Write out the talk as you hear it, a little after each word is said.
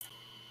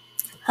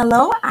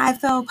Hello,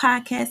 IFL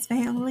Podcast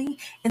family,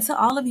 and to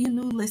all of you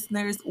new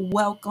listeners,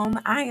 welcome.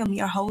 I am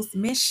your host,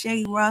 Miss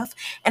Shay Ruff,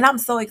 and I'm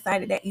so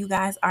excited that you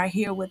guys are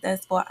here with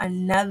us for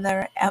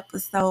another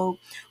episode.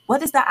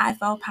 What is the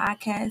IFL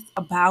Podcast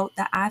about?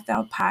 The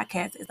IFL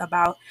Podcast is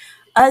about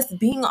us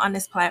being on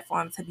this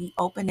platform to be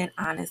open and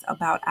honest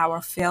about our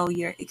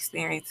failure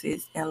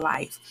experiences in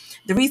life.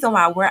 The reason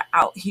why we're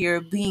out here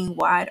being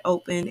wide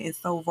open and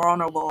so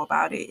vulnerable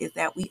about it is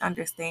that we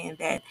understand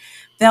that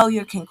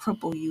failure can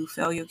cripple you,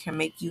 failure can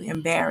make you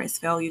embarrassed,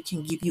 failure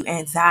can give you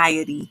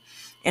anxiety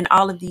and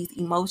all of these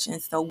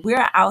emotions. So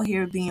we're out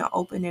here being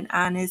open and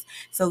honest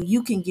so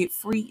you can get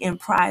free in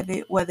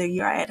private, whether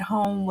you're at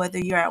home, whether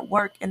you're at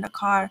work, in the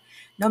car,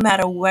 no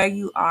matter where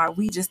you are.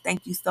 We just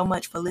thank you so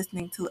much for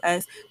listening to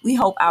us. We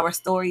hope our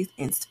stories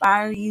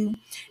inspire you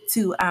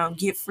to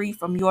get free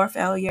from your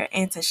failure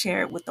and to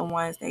share it with the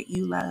ones that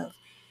you love.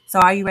 So,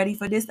 are you ready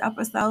for this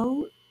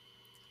episode?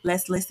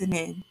 Let's listen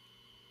in.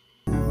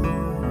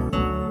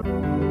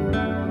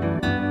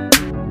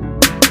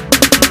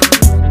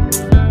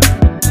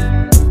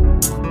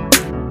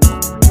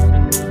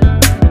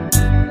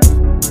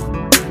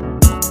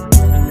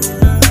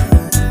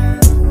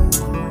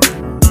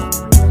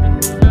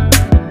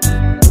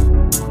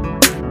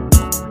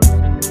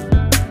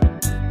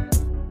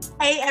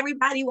 Hey,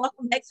 everybody,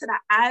 welcome back to the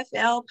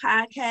IFL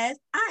podcast.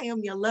 I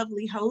am your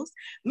lovely host,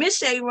 Miss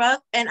Shay Ruff,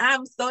 and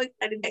I'm so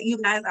excited that you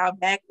guys are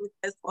back with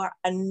us for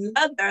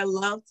another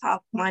Love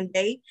Talk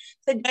Monday.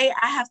 Today,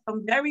 I have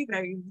some very,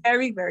 very,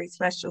 very, very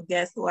special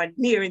guests who are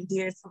near and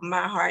dear to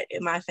my heart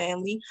and my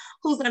family,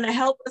 who's going to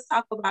help us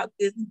talk about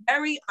this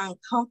very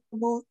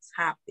uncomfortable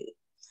topic.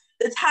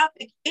 The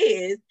topic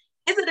is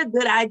it a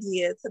good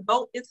idea to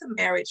go into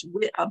marriage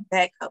with a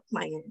backup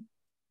plan?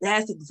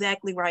 That's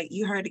exactly right.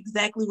 You heard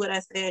exactly what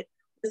I said.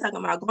 We're talking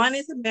about going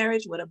into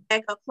marriage with a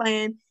backup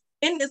plan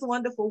in this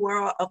wonderful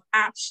world of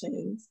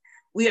options.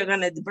 We are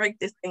going to break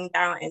this thing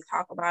down and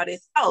talk about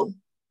it. So,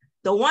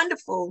 the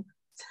wonderful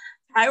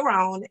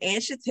Tyrone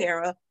and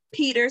Shatera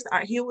Peters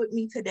are here with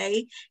me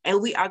today,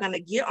 and we are going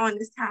to get on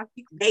this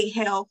topic. They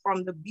hail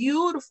from the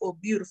beautiful,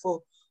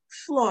 beautiful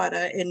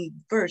Florida and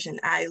Virgin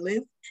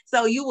Islands.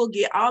 So you will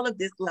get all of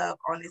this love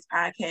on this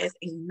podcast.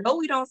 And you know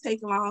we don't take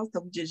long,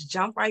 so we just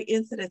jump right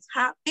into the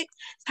topic.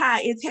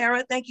 Ty and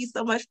Tara, thank you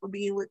so much for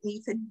being with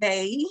me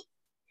today.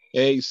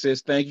 Hey,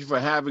 sis, thank you for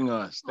having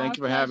us. Thank Our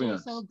you for having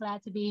pleasure. us. So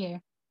glad to be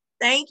here.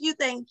 Thank you,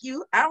 thank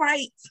you. All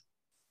right.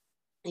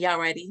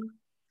 Y'all ready?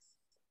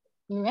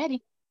 We're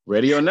ready.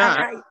 Ready or All not,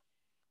 right.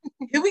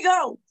 Here we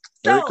go.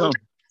 here it So, comes.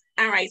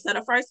 all right. So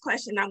the first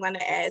question I'm going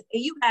to ask,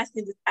 and you guys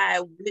can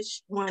decide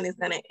which one is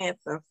going to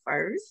answer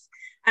first.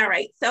 All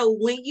right. So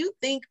when you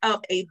think of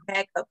a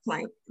backup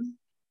plan,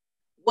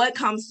 what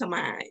comes to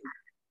mind?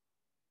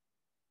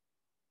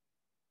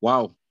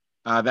 Wow,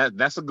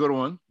 that's a good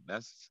one.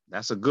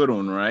 That's a good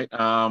one, right?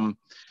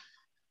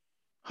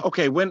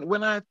 Okay,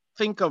 when I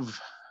think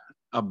of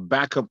a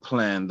backup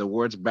plan, the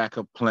words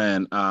backup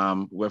plan,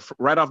 with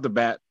right off the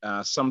bat,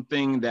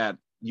 something that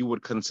you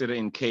would consider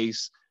in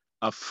case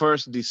a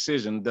first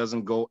decision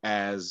doesn't go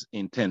as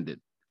intended,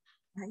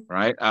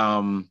 right?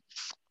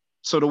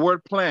 So the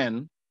word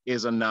plan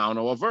is a noun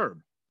or a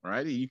verb,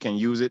 right? You can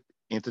use it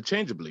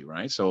interchangeably,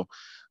 right? So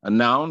a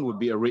noun would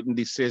be a written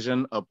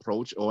decision,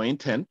 approach, or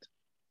intent.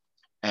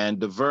 And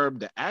the verb,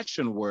 the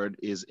action word,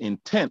 is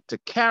intent to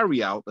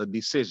carry out a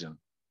decision.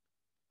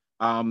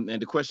 And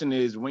the question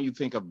is, when you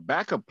think of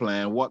backup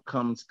plan, what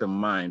comes to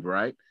mind,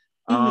 right?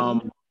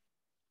 Mm-hmm.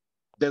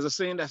 There's a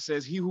saying that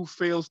says, he who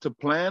fails to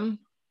plan,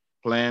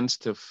 plans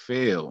to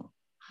fail.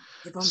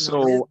 Give them the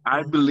So I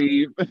wisdom.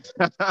 believe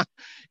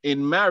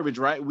in marriage,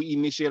 right? We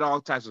initiate all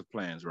types of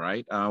plans,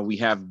 right? We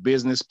have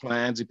business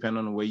plans,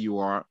 depending on where you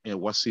are and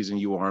what season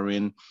you are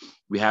in.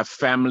 We have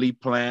family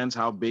plans,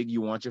 how big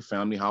you want your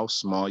family, how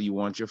small you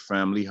want your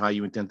family, how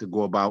you intend to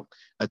go about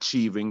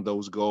achieving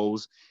those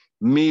goals,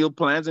 meal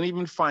plans, and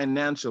even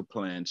financial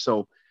plans.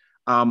 So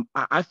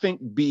I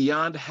think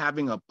beyond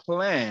having a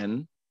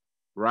plan,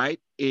 right,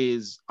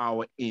 is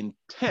our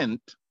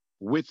intent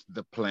with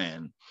the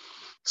plan.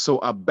 So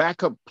a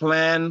backup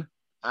plan,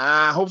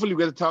 hopefully we're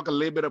going to talk a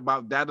little bit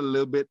about that a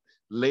little bit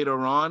later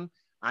on.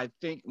 I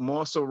think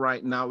more so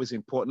right now is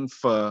important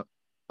for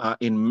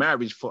in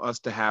marriage for us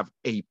to have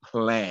a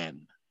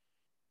plan.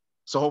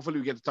 So hopefully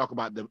we get to talk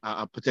about the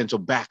potential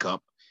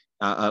backup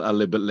a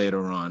little bit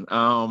later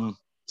on.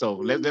 So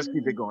let's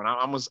keep it going.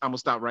 I'm gonna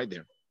stop right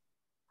there.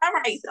 All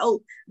right.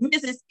 So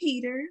Mrs.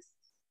 Peters,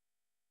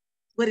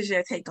 what is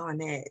your take on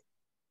that?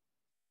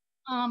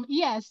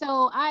 Yeah,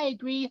 so I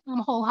agree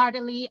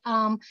wholeheartedly.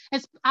 I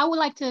would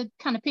like to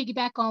kind of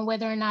piggyback on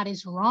whether or not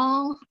it's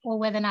wrong or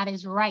whether or not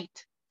it's right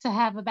to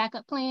have a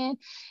backup plan.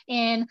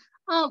 And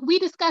we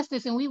discussed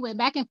this and we went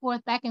back and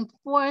forth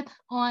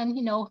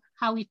on,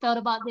 how we felt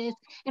about this.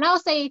 And I'll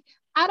say,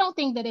 I don't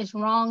think that it's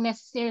wrong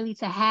necessarily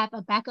to have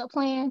a backup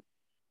plan.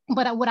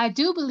 But what I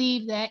do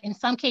believe that in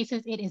some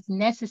cases it is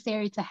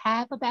necessary to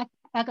have a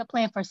backup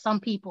plan for some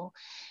people.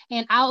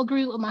 And I'll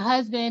agree with my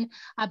husband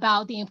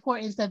about the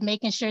importance of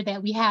making sure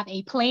that we have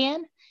a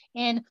plan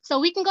And so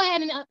we can go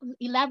ahead and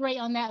elaborate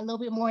on that a little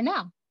bit more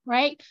now,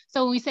 right?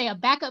 So when we say a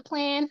backup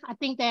plan, I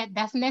think that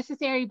that's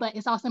necessary, but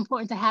it's also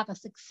important to have a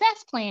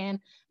success plan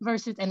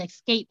versus an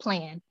escape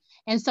plan.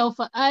 And so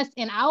for us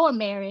in our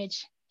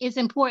marriage, it's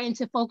important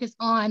to focus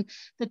on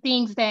the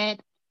things that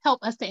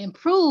help us to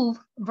improve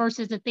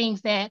versus the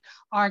things that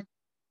are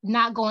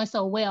not going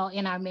so well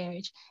in our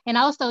marriage. And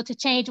also to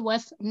change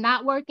what's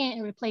not working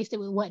and replace it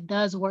with what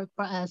does work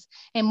for us.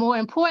 And more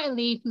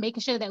importantly, making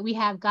sure that we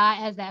have God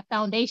as that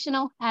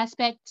foundational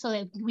aspect so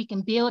that we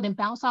can build and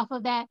bounce off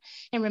of that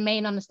and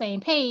remain on the same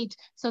page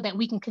so that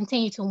we can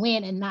continue to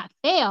win and not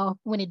fail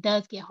when it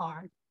does get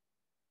hard.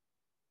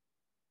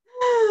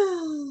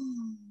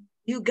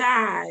 You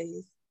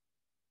guys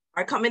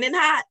are coming in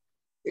hot.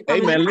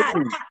 Hey man,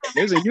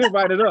 listen, you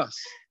invited us.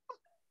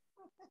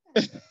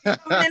 Coming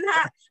in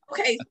hot.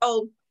 Okay,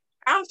 so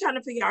I'm trying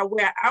to figure out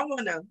where I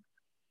want to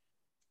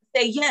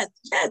say yes.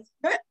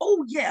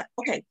 Oh yeah.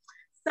 Okay.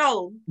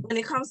 So when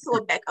it comes to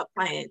a backup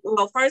plan,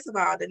 well, first of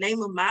all, the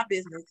name of my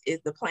business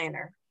is The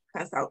Planner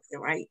Consultant,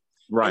 right?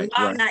 Right.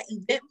 And I'm not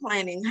event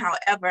planning.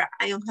 However,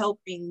 I am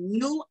helping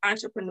new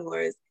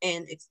entrepreneurs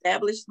and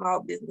established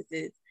small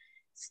businesses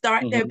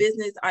start their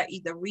business or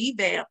either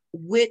revamp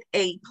with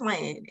a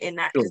plan and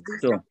not just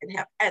do something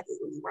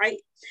haphazardly, right?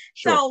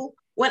 Sure. So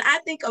when I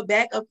think of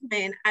backup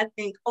plan, I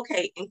think,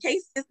 okay, in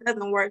case this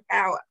doesn't work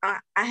out, I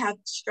have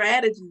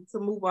strategy to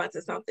move on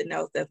to something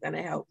else that's going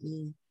to help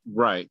me.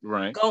 Right.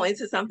 Go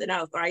into something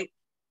else, right?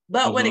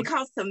 But when it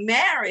comes to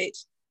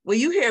marriage, when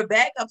you hear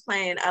backup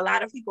plan, a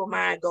lot of people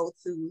mind go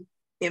to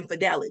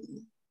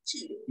infidelity,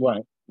 cheating.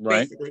 Right.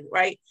 Basically,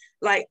 right?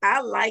 Like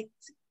I liked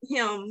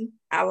him,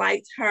 I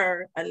liked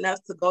her enough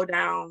to go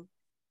down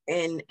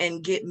and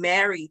get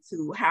married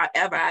to.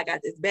 However, I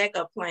got this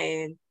backup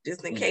plan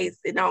just in case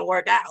it don't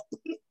work out.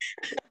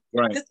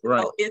 Right.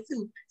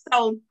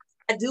 So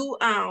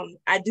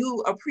I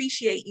do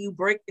appreciate you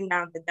breaking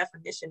down the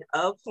definition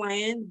of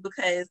plan,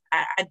 because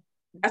I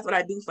that's what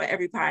I do for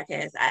every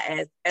podcast.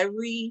 I ask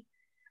every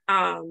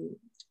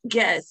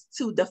guest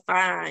to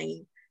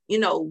define,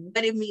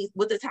 what it means,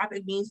 what the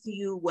topic means to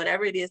you,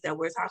 whatever it is that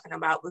we're talking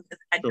about, because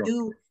I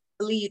do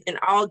believe in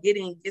all get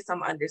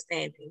some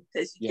understanding,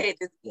 because you can't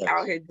just be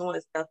out here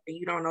doing stuff and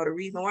you don't know the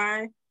reason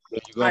why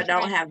or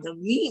don't have the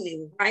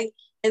meaning, right?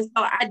 And so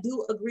I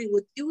do agree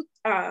with you,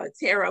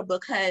 Tara,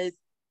 because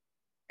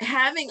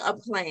having a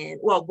plan,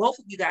 well, both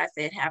of you guys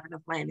said having a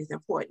plan is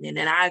important,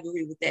 and I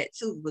agree with that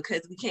too,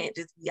 because we can't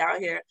just be out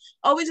here,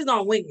 we're just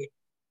gonna wing it.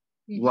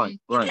 Right.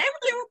 You can't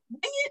really wing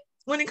it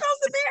when it comes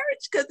to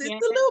marriage, because it's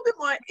a little bit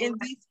more in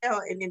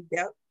detail and in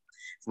depth.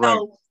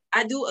 So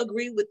I do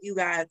agree with you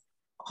guys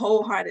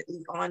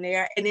wholeheartedly on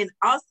there. And then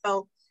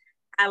also,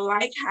 I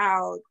like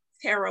how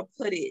Tara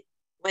put it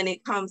when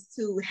it comes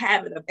to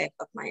having a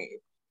backup plan.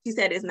 She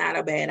said it's not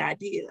a bad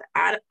idea.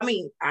 I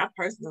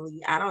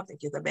personally, I don't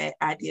think it's a bad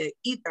idea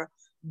either.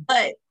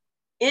 But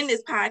in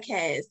this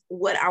podcast,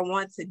 what I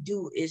want to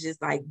do is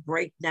just like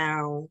break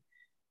down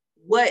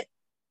what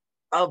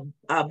a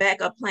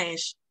backup plan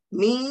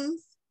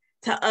means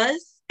to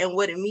us and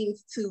what it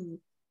means to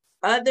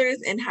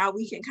others, and how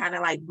we can kind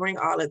of like bring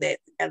all of that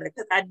together.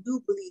 Because I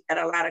do believe that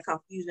a lot of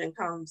confusion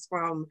comes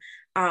from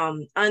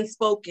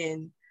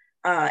unspoken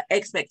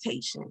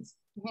expectations.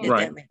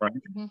 Right.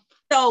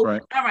 So,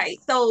 all right.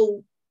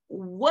 So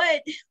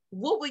what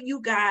would you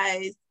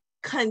guys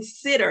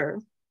consider,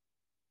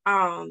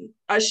 or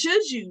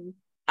should you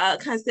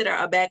consider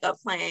a backup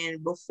plan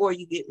before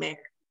you get married?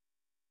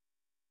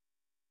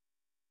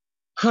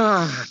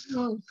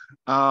 So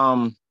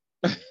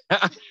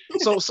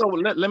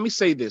let me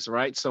say this,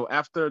 right? So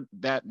after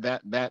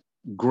that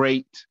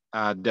great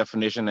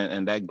definition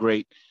and that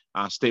great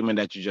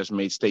statements that you just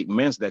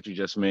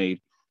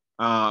made,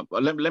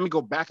 let me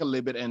go back a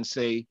little bit and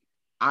say,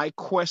 I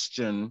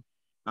question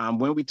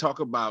when we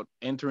talk about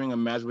entering a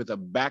marriage with a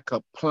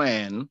backup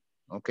plan.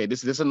 Okay,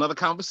 this is another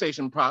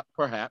conversation,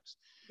 perhaps.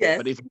 Yes.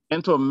 But if you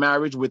enter a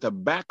marriage with a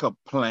backup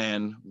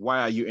plan, why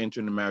are you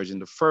entering the marriage in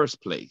the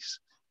first place?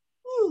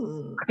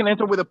 I can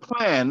enter with a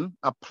plan.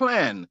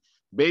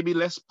 Baby,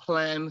 let's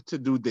plan to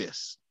do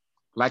this.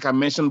 Like I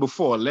mentioned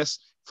before, let's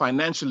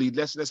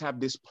have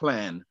this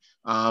plan.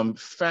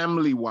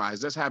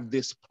 Family-wise, let's have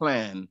this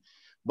plan.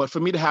 But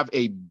for me to have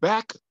a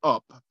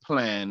backup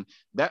plan,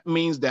 that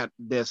means that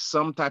there's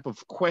some type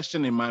of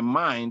question in my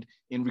mind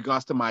in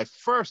regards to my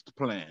first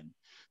plan.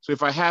 So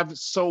if I have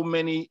so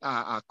many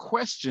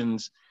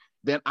questions,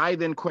 then I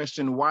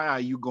question, why are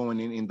you going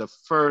in the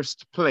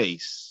first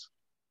place?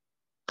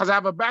 Because I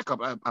have a backup.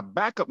 A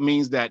backup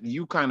means that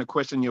you kind of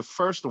question your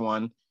first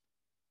one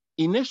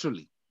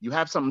initially. You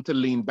have something to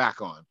lean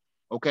back on.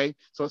 Okay,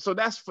 so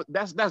that's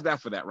that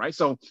for that, right?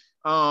 So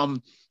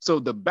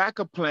the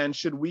backup plan,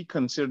 should we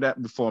consider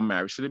that before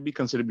marriage? Should it be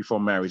considered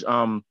before marriage?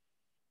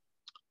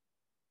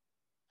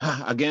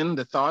 Again,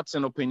 the thoughts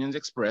and opinions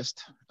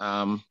expressed.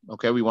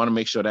 Okay, we want to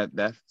make sure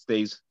that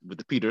stays with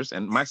the Peters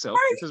and myself.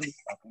 This is me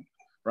talking,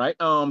 right?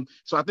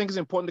 So I think it's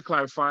important to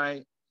clarify.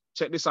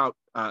 Check this out,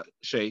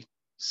 Shay.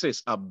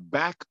 Sis, a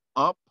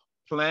backup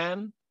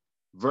plan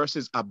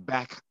versus a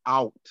back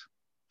out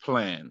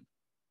plan.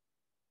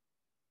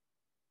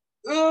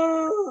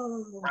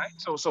 Ooh. Right.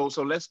 So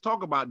let's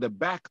talk about the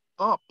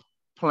backup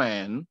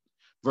plan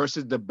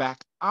versus the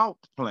back out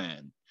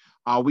plan.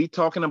 Are we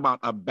talking about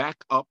a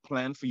backup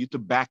plan for you to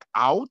back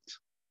out?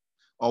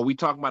 Or are we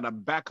talking about a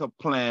backup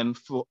plan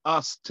for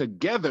us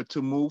together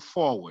to move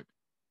forward?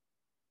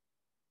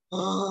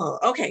 Oh,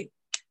 okay.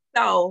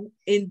 So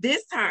in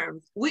this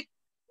terms, we're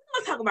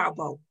gonna talk about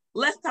both.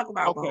 Let's talk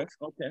about both.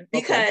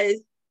 Okay.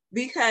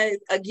 Because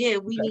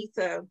again, we need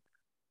to,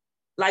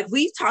 like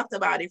we've talked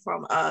about it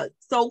from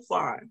so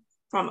far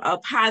from a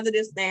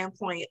positive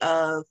standpoint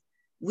of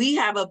we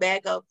have a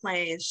backup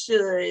plan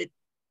should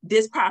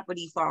this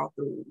property fall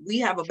through. We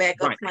have a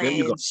backup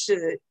plan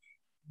should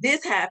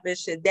this happen,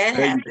 should that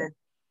happen.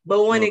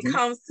 But when it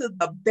comes to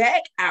the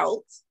back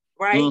out,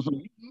 right?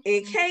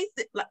 In case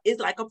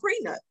it's like a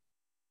prenup.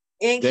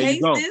 In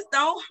case this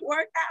don't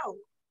work out,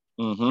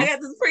 I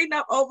got this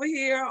prenup over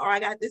here, or I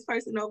got this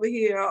person over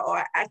here,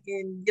 or I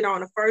can get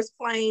on the first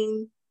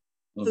plane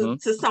to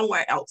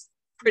somewhere else,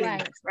 pretty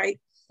much, right?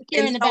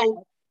 And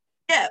so,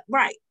 yeah,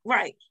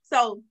 right.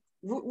 So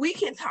we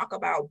can talk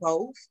about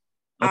both.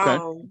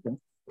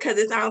 Because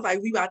it sounds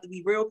like we about to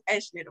be real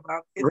passionate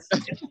about this.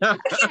 I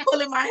keep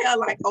pulling my hair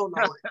like, oh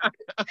Lord.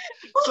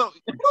 So,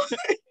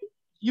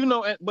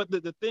 but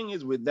the thing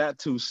is with that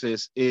too,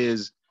 sis,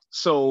 is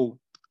so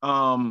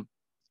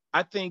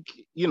I think,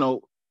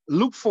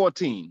 Luke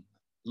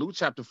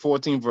chapter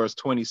 14, verse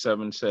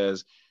 27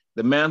 says,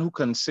 the man who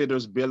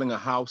considers building a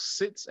house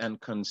sits and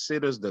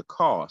considers the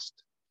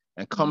cost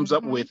and comes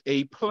up with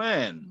a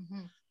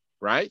plan,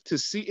 right? To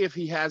see if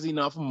he has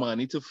enough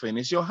money to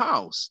finish your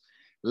house,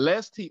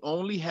 lest he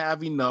only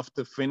have enough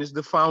to finish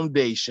the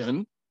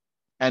foundation.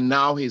 And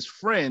now his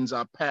friends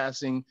are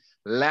passing,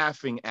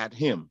 laughing at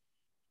him.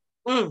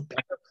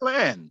 That's a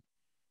plan.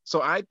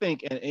 So I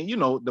think, and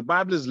the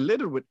Bible is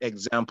littered with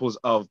examples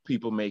of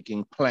people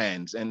making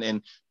plans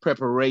and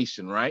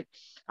preparation, right?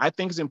 I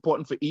think it's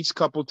important for each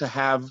couple to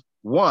have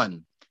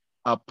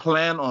a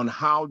plan on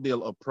how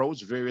they'll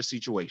approach various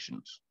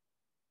situations.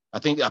 I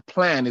think a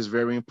plan is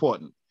very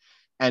important.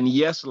 And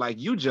yes, like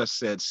you just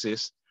said,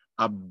 sis,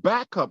 a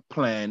backup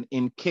plan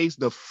in case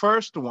the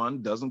first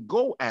one doesn't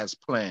go as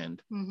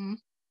planned.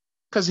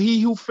 Because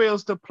he who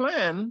fails to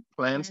plan,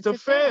 plans to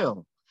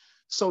fail.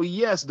 So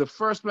yes, the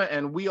first plan,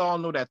 and we all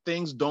know that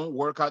things don't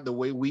work out the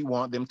way we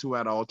want them to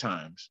at all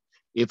times.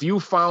 If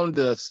you found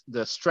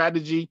the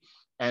strategy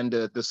and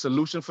the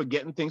solution for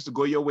getting things to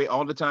go your way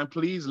all the time,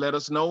 please let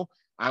us know.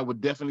 I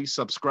would definitely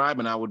subscribe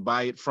and I would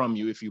buy it from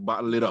you if you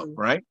bottle it up,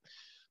 right?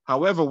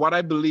 However, what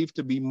I believe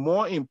to be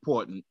more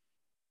important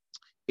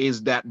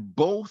is that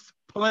both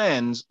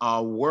plans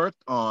are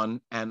worked on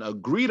and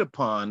agreed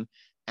upon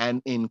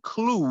and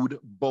include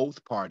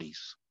both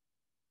parties.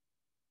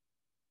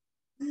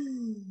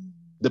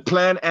 The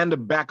plan and the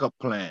backup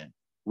plan.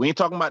 We ain't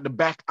talking about the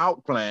back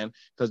out plan,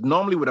 because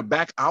normally with a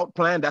back out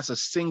plan, that's a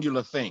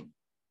singular thing.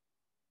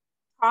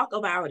 Talk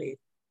about it.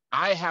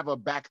 I have a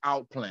back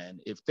out plan.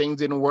 If things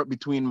didn't work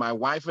between my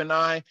wife and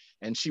I,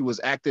 and she was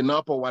acting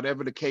up or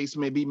whatever the case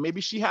may be,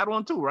 maybe she had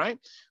one too, right?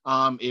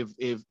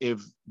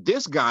 If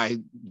this guy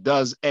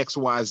does X,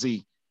 Y,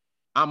 Z,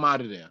 I'm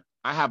out of there.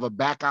 I have a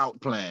back out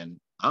plan.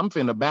 I'm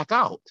finna back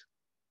out.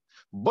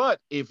 But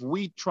if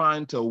we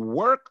trying to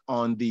work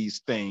on these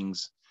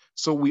things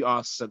so we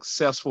are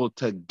successful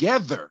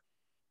together,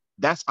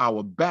 that's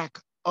our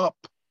backup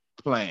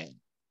plan.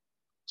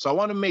 So I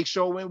want to make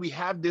sure when we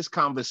have this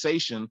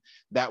conversation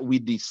that we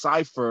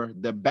decipher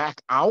the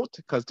back out,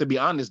 because to be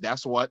honest,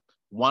 that's what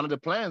one of the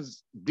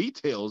plans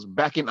details,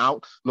 backing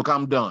out. Look,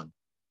 I'm done.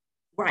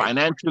 Right.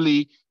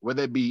 Financially,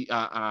 whether it be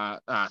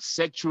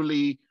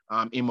sexually,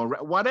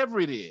 immoral, whatever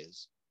it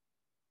is,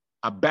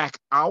 a back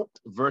out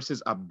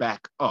versus a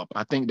back up.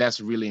 I think that's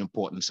really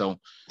important. So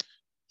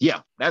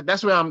yeah,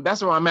 that's where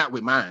I'm at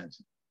with mine.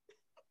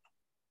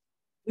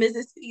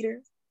 Mrs.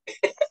 Peters.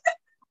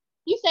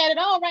 You said it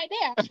all right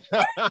there.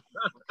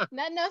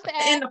 Nothing else to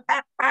add. In the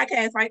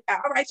podcast right now.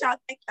 All right, y'all.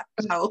 Thank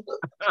y'all.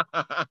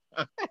 No.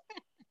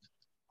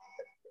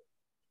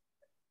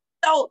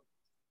 So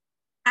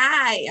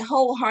I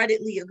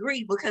wholeheartedly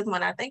agree, because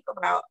when I think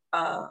about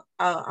a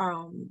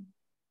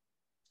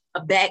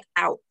back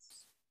out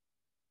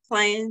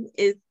plan,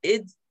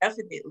 it's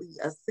definitely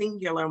a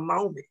singular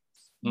moment.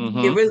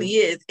 It really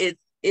is.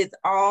 It's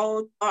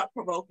all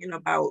thought-provoking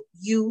about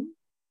you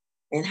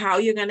and how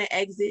you're gonna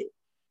exit.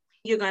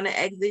 You're gonna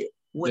exit,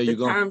 what the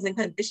terms and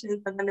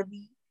conditions are gonna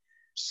be,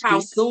 how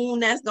soon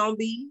that's gonna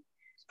be,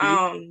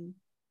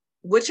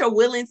 what you're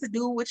willing to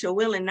do, what you're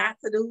willing not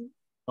to do.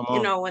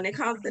 When it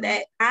comes to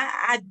that,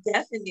 I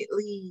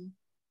definitely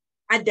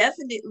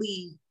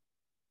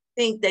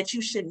think that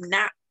you should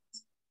not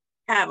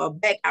have a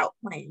back out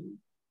plan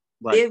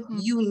if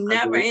you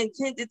never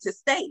intended to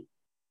stay.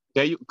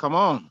 There you come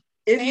on.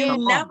 If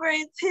you never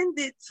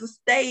intended to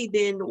stay,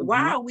 then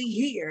why are we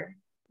here?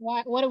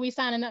 What are we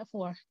signing up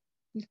for?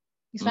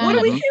 What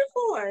are we here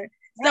for?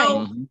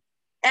 So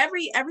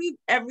every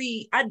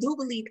I do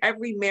believe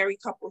every married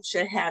couple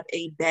should have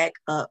a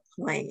backup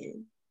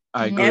plan.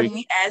 I agree.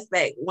 Every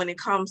aspect when it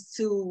comes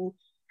to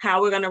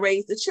how we're going to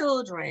raise the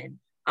children,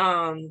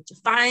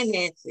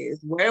 finances,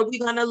 where are we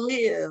going to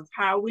live,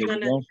 how are we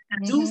going to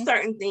do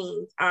certain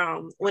things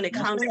when it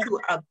comes to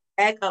a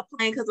backup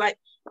plan. Because like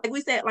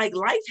we said, like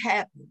life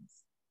happens.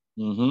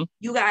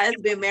 You guys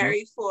been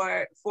married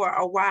for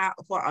a while,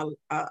 for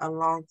a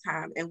long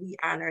time, and we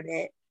honor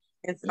that.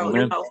 And so,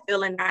 you know,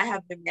 Phil and I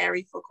have been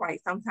married for quite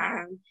some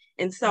time.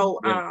 And so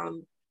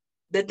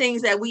the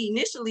things that we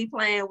initially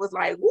planned was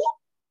like, whoop,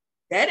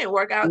 that didn't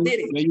work out, did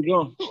it? There you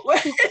go.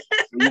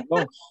 There you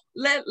go.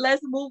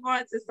 Let's move on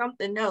to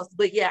something else.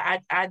 But yeah,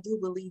 I do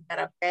believe that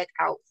a back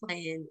out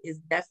plan is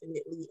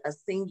definitely a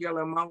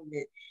singular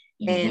moment.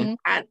 And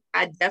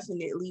I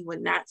definitely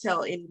would not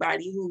tell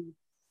anybody who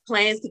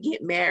plans to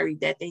get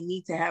married that they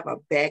need to have a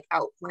back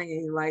out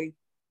plan. Like,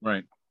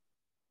 right.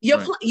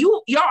 You're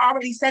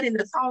already setting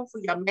the tone for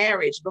your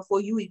marriage before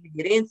you even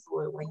get into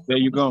it. There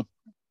you go.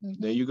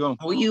 There you go.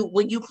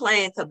 When you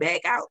plan to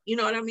back out, you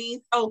know what I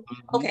mean? So,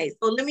 okay,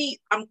 so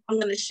I'm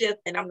going to shift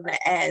and I'm going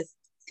to ask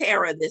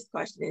Tara this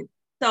question.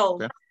 So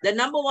the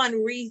number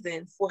one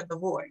reason for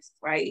divorce,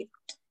 right,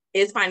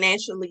 is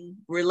financially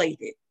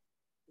related.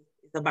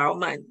 It's about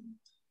money.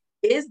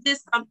 Is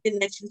this something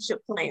that you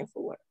should plan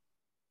for?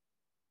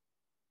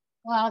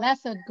 Wow,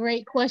 that's a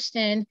great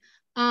question.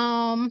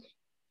 I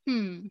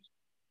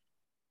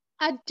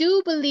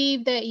do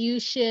believe that you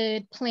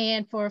should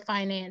plan for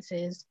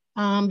finances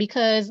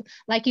because,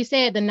 like you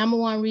said, the number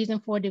one reason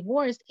for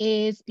divorce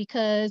is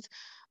because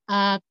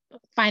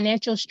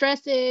financial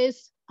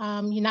stresses,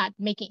 you're not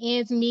making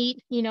ends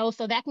meet, you know,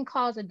 so that can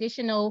cause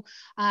additional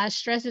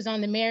stresses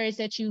on the marriage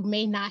that you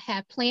may not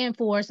have planned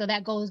for. So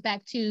that goes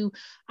back to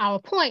our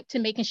point to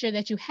making sure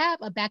that you have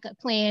a backup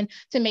plan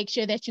to make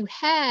sure that you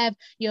have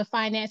your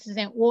finances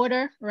in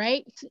order,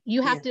 right?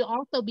 You have to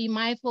also be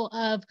mindful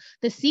of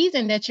the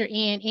season that you're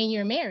in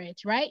your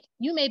marriage, right?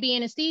 You may be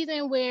in a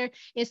season where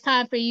it's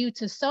time for you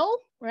to sow,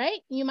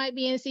 right? You might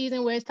be in a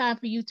season where it's time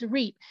for you to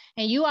reap.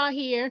 And you are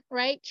here,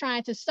 right,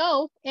 trying to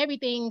sow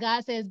everything.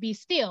 God says, be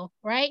still,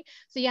 right?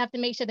 So you have to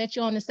make sure that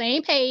you're on the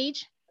same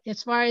page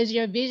as far as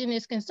your vision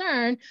is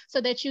concerned,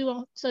 so that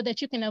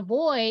you can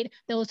avoid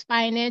those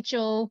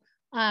financial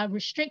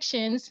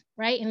restrictions,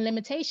 right, and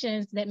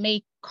limitations that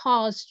may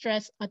cause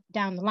stress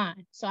down the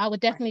line. So I would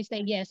definitely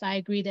say, yes, I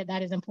agree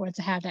that is important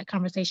to have that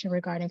conversation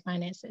regarding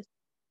finances.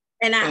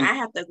 And I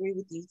have to agree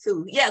with you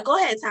too. Yeah, go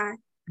ahead, Ty.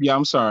 Yeah,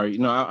 I'm sorry. You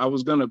know, I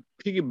was going to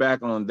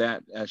piggyback on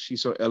that, as she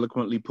so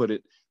eloquently put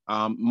it.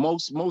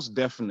 Most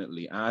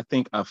definitely, I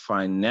think a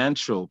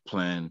financial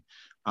plan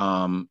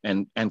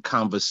and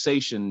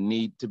conversation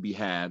need to be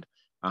had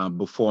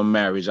before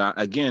marriage.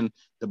 Again,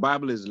 the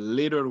Bible is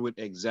littered with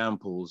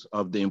examples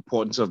of the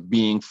importance of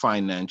being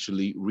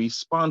financially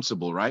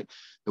responsible, right?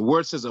 The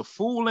word says a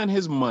fool and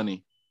his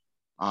money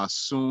are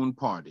soon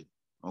parted,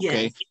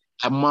 okay? Yes.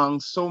 Among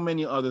so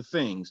many other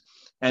things.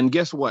 And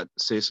guess what,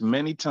 sis?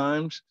 Many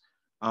times,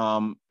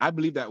 I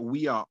believe that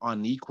we are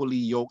unequally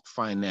yoked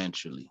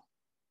financially.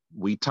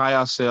 We tie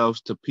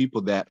ourselves to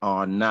people that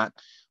are not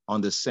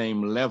on the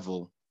same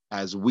level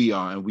as we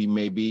are, and we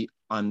may be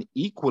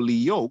unequally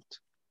yoked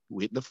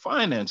with the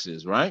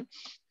finances, right?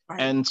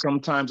 And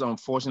sometimes,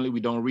 unfortunately, we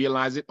don't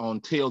realize it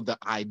until the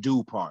I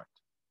do part.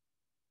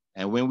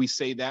 And when we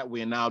say that,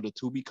 we're now the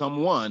two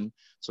become one.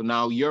 So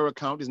now your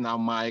account is now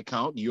my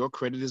account, your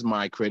credit is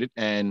my credit,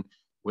 and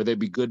whether it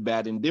be good,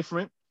 bad,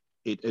 indifferent,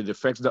 it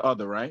affects the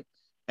other, right?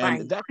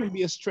 And that can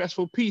be a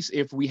stressful piece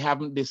if we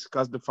haven't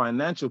discussed the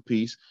financial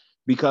piece,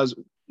 because,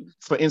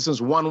 for instance,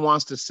 one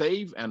wants to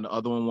save and the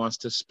other one wants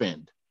to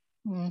spend,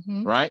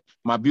 right?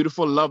 My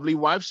beautiful, lovely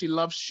wife, she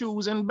loves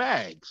shoes and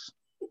bags,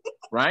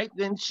 right?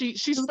 Then she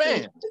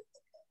spends,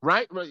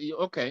 right?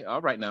 Okay,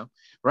 all right now,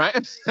 right?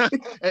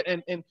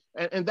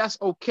 and that's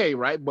okay,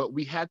 right? But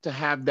we had to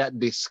have that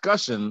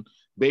discussion.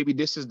 Baby,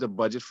 this is the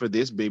budget for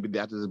this. Baby,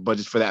 that is the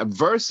budget for that.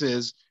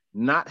 Versus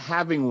not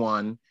having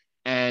one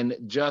and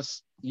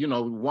just, you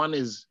know, one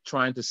is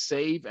trying to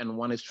save and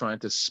one is trying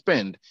to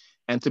spend.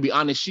 And to be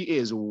honest, she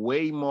is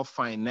way more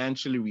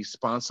financially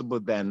responsible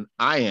than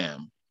I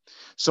am.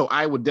 So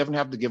I would definitely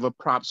have to give her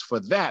props for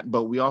that.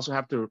 But we also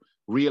have to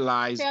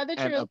realize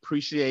and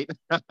appreciate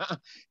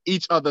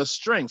each other's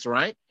strengths,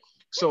 right?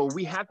 So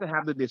we have to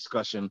have the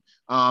discussion.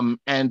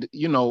 And,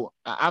 you know,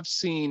 I've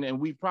seen, and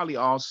we've probably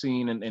all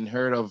seen and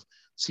heard of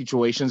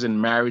situations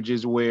in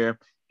marriages where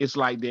it's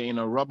like they're in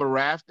a rubber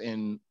raft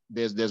and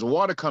there's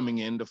water coming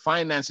in. The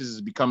finances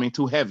is becoming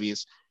too heavy.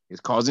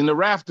 It's causing the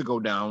raft to go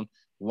down.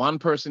 One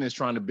person is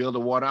trying to build the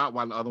water out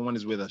while the other one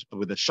is with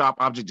a sharp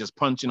object just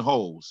punching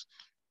holes,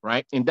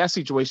 right? In that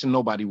situation,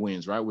 nobody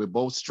wins, right? We're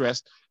both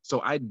stressed.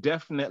 So I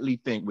definitely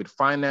think, with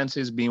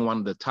finances being one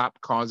of the top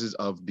causes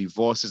of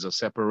divorces or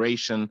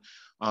separation,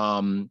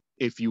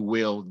 if you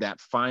will,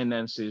 that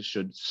finances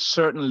should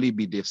certainly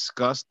be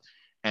discussed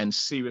and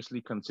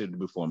seriously considered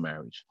before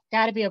marriage.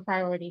 Got to be a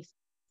priority.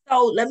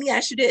 So let me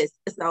ask you this.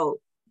 So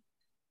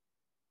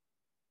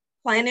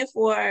planning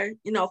for,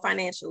 you know,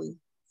 financially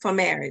for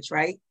marriage,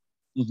 right?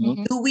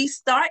 Do we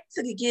start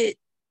to get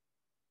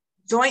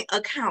joint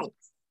accounts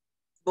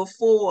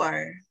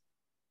before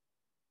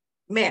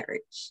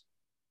marriage?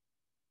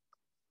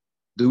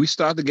 Do we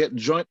start to get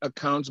joint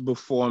accounts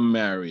before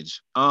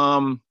marriage?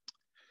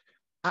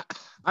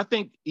 I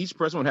think each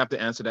person would have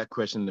to answer that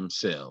question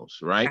themselves,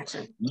 right?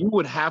 Gotcha. You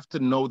would have to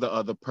know the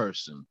other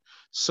person.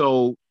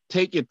 So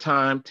take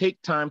time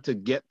to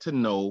get to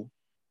know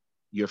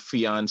your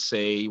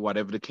fiance,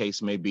 whatever the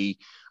case may be,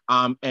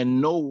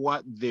 and know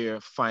what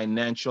their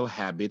financial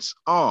habits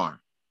are.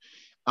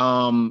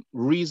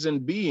 Reason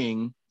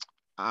being,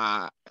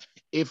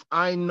 if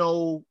I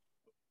know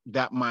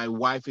that my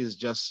wife is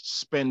just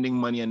spending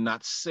money and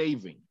not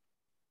saving,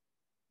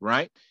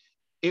 right?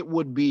 It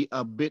would be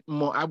a bit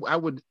more, I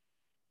would,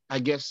 I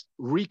guess,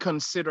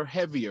 reconsider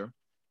heavier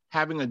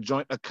having a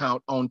joint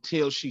account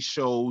until she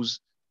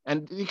shows,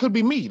 and it could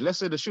be me, let's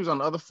say the shoe's on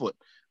the other foot,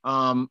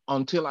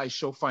 until I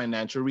show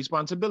financial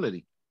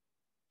responsibility.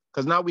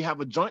 Because now we have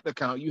a joint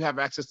account, you have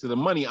access to the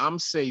money, I'm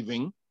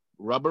saving,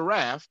 rubber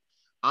raft,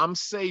 I'm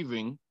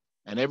saving,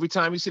 and every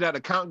time you see that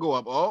account go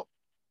up, oh,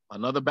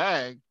 another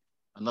bag,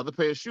 another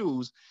pair of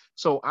shoes.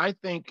 So I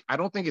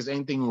don't think there's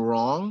anything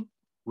wrong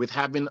with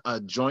having a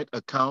joint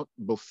account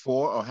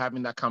before or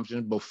having that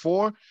conversation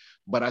before,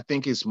 but I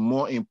think it's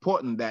more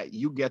important that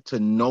you get to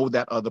know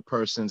that other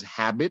person's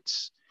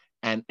habits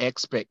and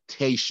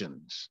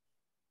expectations,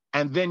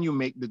 and then you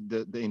make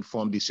the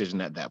informed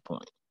decision at that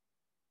point.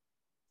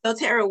 So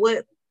Tara,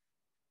 what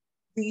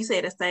do you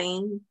say the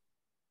same?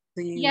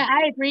 Yeah,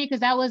 I agree,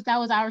 because that was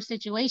our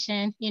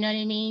situation. You know what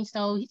I mean?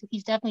 So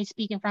he's definitely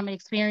speaking from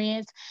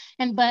experience.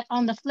 But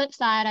on the flip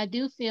side, I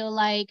do feel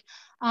like,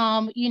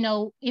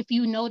 if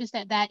you notice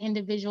that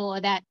individual,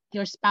 or that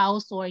your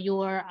spouse or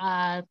your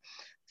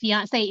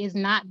fiance is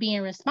not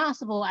being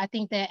responsible, I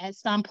think that at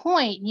some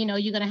point,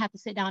 you're going to have to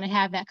sit down and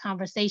have that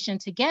conversation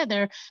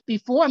together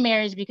before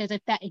marriage, because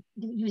if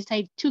you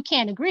say two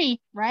can't agree,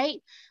 right,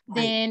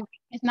 then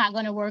it's not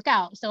going to work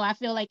out. So I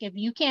feel like if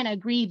you can't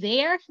agree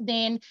there,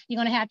 then you're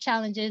going to have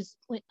challenges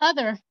with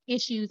other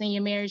issues in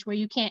your marriage where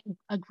you can't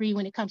agree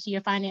when it comes to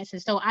your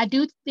finances. So I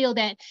do feel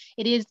that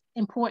it is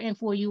important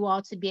for you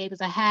all to be able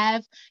to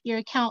have your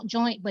account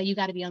joint, but you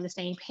got to be on the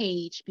same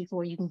page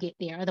before you can get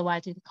there.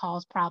 Otherwise, it could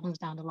cause problems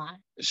down the line.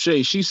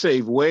 Shay, she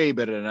saved way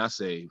better than I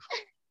save.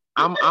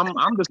 I'm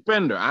the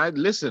spender.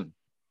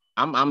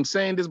 I'm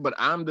saying this, but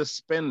I'm the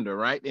spender,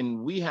 right? And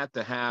we had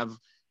to have,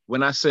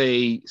 when I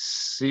say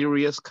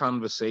serious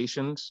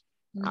conversations,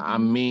 I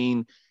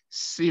mean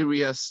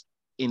serious,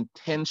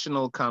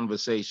 intentional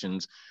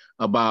conversations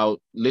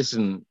about,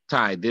 listen,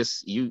 Ty,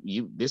 this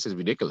is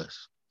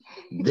ridiculous.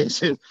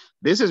 This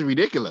is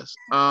ridiculous.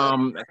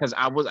 Because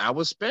I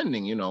was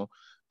spending,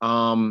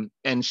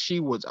 and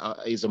she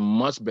is a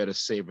much better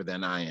saver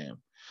than I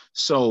am.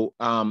 So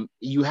I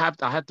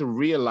had to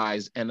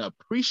realize and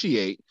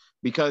appreciate,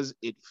 because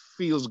it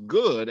feels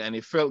good, and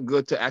it felt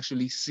good to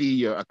actually see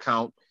your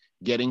account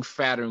getting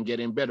fatter and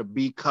getting better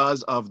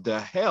because of the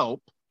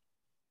help,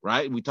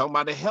 right? We talk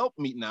about the help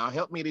meet now.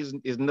 Help meet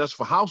isn't just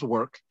for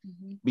housework,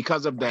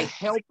 because of the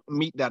help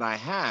meet that I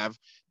have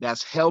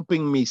that's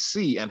helping me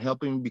see and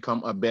helping me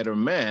become a better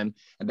man.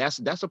 And that's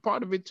a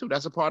part of it too.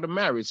 That's a part of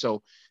marriage.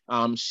 So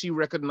she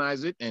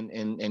recognized it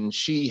and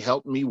she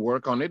helped me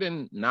work on it.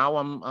 And now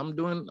I'm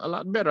doing a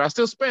lot better. I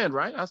still spend,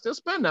 right? I still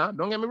spend now,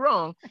 don't get me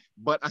wrong,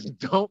 but I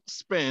don't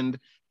spend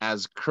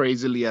as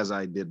crazily as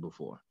I did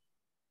before.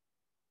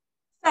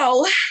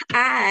 So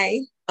I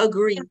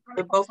agree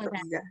with both of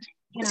you guys.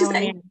 What you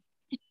say?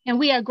 And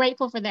we are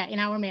grateful for that in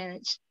our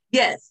marriage.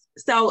 Yes.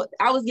 So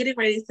I was getting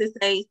ready to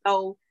say,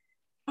 so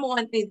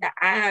one thing that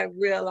I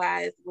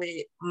realized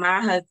with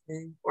my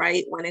husband,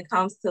 right, when it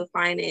comes to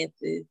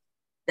finances,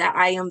 that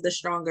I am the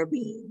stronger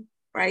being,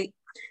 right?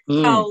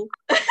 So,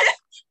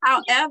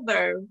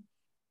 however,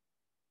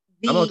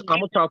 I'm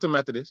gonna talk to him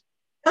after this.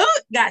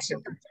 Gotcha.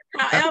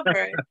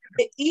 However,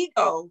 the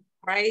ego,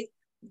 right?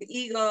 The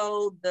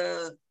ego,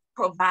 the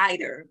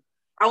provider.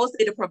 I will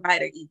say the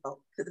provider ego,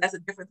 because that's a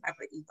different type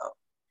of ego.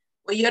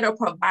 When you're the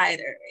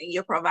provider and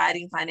you're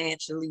providing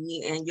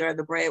financially and you're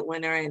the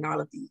breadwinner and all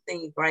of these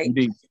things, right?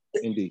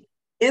 Indeed.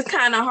 It's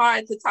kind of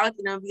hard to talk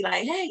to them and be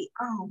like, hey,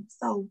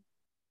 so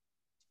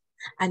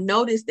I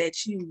noticed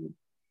that you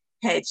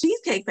had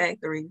Cheesecake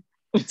Factory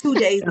 2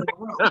 days in a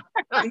row.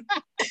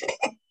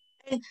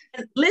 and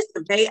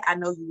listen, babe, I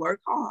know you work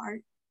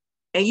hard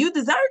and you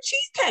deserve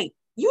cheesecake.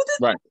 You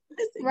deserve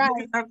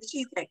the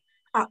cheesecake.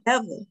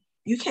 However,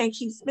 you can't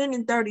keep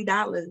spending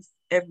 $30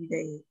 every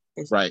day.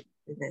 Right.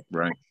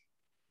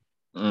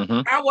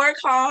 I work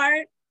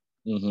hard.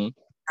 Mm-hmm.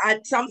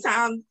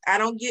 Sometimes I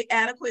don't get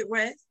adequate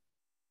rest.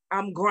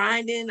 I'm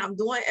grinding. I'm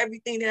doing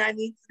everything that I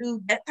need to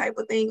do, that type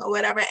of thing or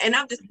whatever. And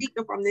I'm just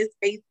speaking from this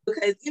space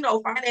because,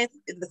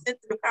 finances is a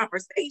sensitive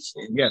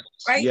conversation. Yes.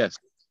 Right? Yes,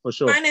 for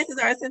sure. Finances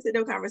are a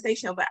sensitive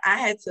conversation, but I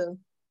had to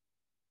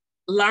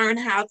learn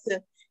how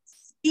to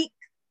speak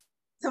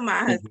to my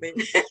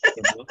husband.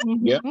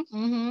 Yeah.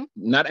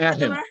 Not at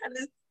him. Learn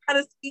how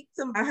to speak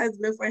to my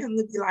husband for him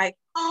to be like,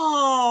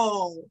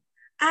 oh,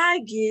 I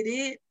get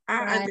it.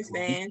 I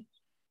understand.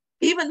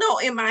 Even though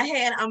in my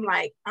head, I'm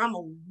like, I'm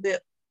a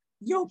whip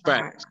your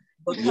behind.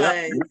 Because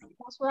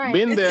that's right.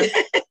 Been there.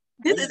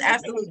 This is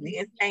absolutely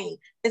insane.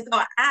 And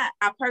so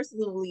I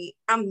personally,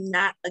 I'm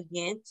not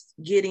against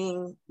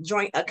getting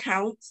joint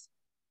accounts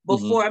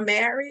before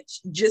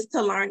marriage just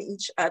to learn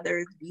each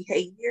other's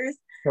behaviors.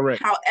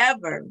 Correct.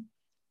 However,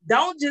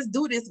 don't just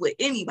do this with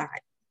anybody.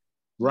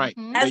 Right.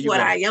 That's what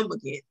I am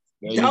against.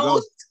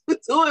 Don't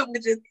do it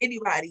with just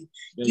anybody.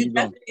 You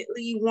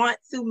definitely want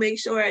to make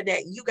sure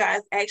that you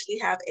guys actually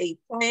have a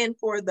plan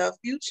for the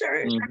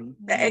future to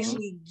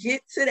actually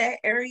get to that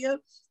area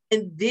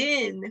and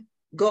then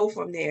go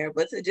from there.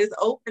 But to just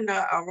open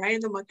a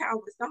random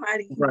account with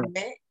somebody you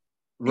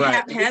met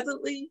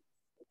haphazardly.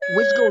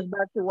 Which goes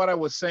back to what I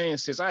was saying,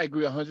 sis. I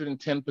agree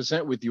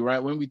 110% with you, right?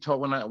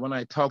 When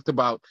I talked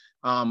about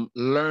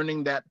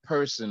learning that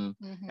person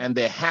and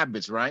their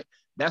habits, right?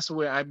 That's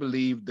where I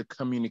believe the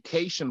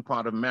communication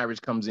part of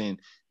marriage comes in.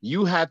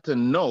 You had to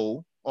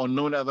know or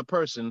know the other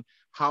person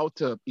how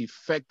to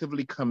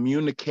effectively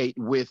communicate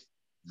with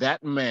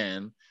that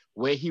man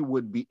where he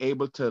would be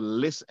able to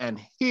listen and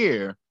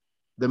hear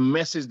the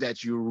message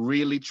that you're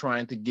really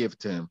trying to give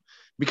to him.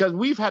 Because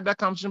we've had that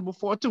conversation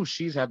before too.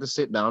 She's had to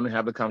sit down and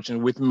have the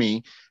conversation with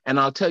me. And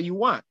I'll tell you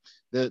what,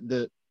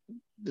 the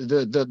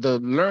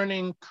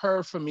learning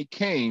curve for me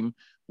came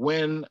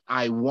when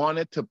I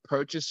wanted to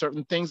purchase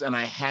certain things and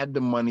I had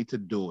the money to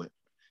do it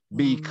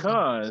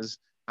because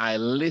I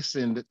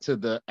listened to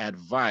the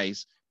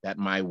advice that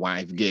my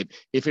wife gave.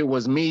 If it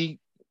was me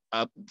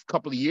a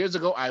couple of years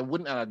ago, I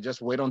wouldn't. I'd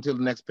just wait until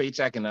the next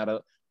paycheck and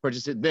I'd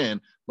purchase it then.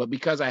 But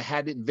because I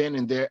had it then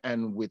and there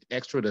and with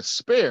extra to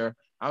spare,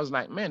 I was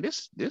like, man,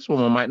 this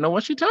woman might know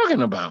what she's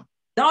talking about.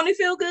 Don't it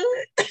feel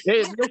good?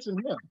 Hey, listen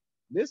here.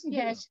 Listen.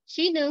 Yes,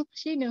 she knew.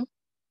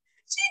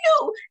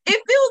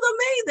 It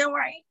feels amazing,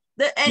 right?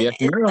 And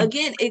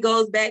again, it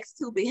goes back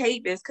to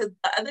behaviors, because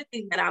the other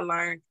thing that I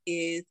learned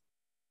is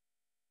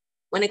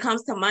when it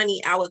comes to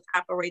money, I was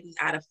operating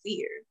out of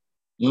fear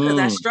because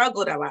I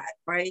struggled a lot,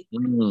 right?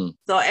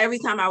 So every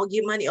time I would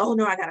get money, oh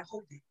no, I gotta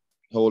hold it.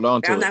 Hold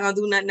on to it. I'm not gonna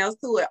do nothing else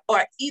to it.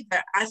 Or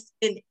either I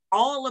spend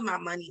all of my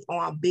money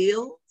on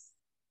bills,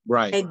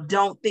 right, and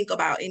don't think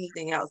about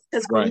anything else.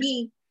 Because for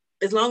me,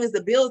 as long as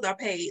the bills are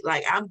paid,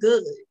 like I'm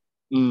good.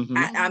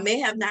 I may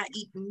have not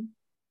eaten.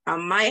 I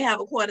might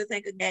have a quarter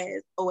tank of gas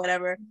or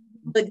whatever,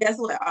 but guess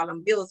what? All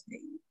them bills paid.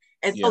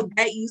 And so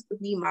that used to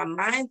be my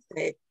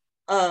mindset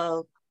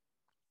of,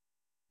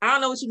 I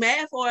don't know what you're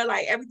mad for,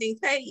 like everything's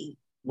paid.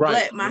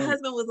 Right. But my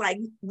husband was like,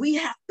 we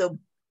have to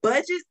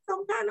budget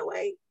some kind of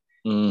way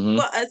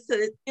for us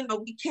to,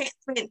 we can't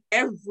spend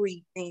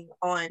everything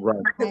on,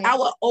 because I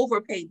will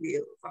overpay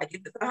bills. Like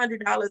if it's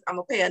 $100, I'm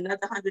gonna pay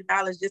another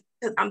 $100 just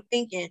because I'm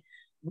thinking,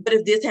 what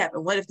if this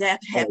happened? What if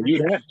that happened? You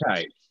that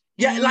type.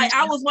 Yeah, like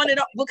I was one of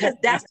those, because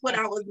that's what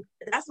I was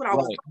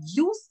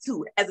used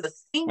to as a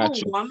single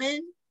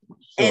woman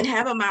and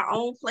having my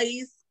own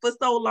place for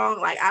so long.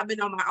 Like I've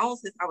been on my own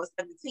since I was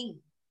 17.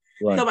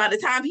 So by the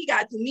time he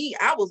got to me,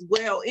 I was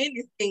well in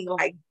this thing.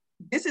 Like,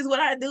 this is what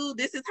I do.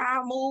 This is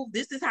how I move.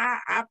 This is how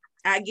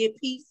I get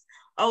peace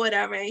or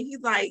whatever. And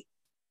he's like,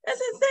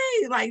 that's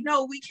insane. Like,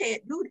 no, we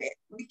can't do that.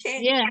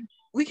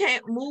 We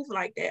can't move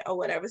like that or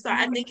whatever. So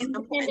I think it's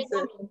important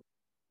to,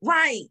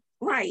 right.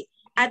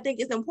 I think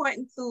it's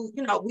important to,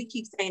 we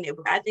keep saying it,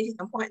 but I think it's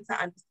important to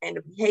understand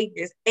the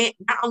behaviors, and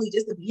not only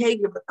just the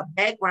behavior, but the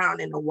background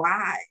and the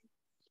why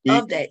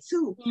of that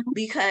too.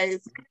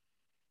 Because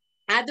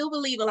I do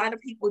believe a lot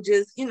of people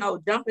just,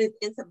 jumping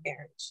into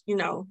marriage,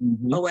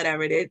 or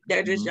whatever.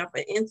 They're just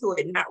jumping into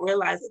it, not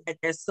realizing that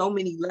there's so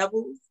many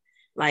levels.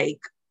 Like,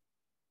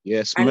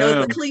 yes, I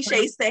know it's a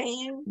cliche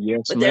saying,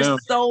 but there's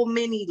so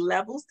many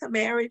levels to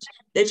marriage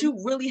that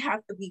you really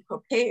have to be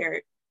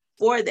prepared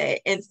for that.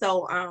 And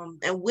so,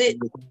 and with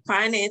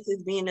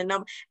finances being the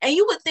number, and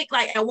you would think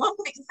like at one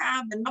point in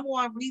time, the number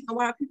one reason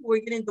why people were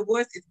getting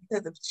divorced is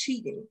because of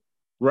cheating.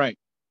 Right.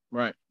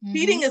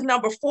 Cheating is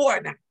number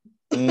 4 now.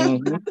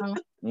 And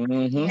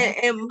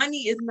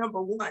money is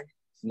number 1.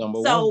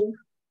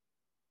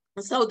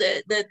 So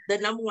the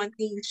number one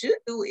thing you should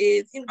do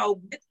is,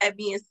 with that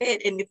being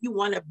said, and if you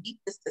want to beat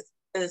the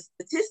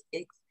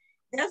statistics,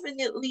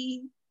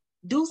 definitely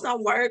do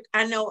some work.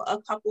 I know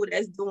a couple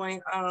that's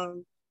doing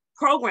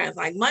programs,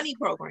 like money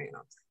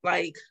programs,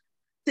 like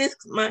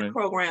 6-month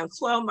programs,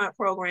 12-month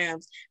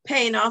programs,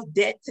 paying off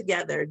debt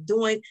together,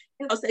 doing,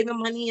 saving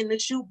money in the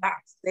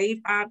shoebox, save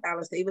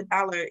 $5, save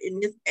 $1 in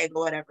this bag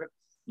or whatever.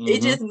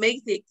 It just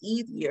makes it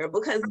easier,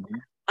 because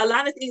a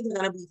lot of things are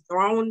going to be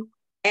thrown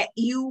at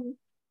you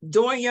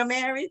during your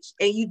marriage,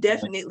 and you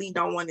definitely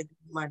don't want to do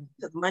money,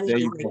 because money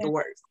just makes it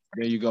worse.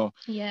 There you go.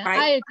 Yeah,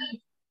 right?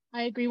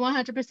 I agree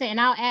 100%.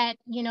 And I'll add,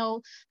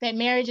 that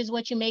marriage is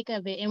what you make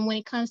of it. And when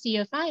it comes to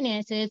your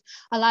finances,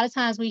 a lot of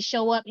times we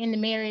show up in the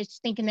marriage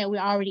thinking that we're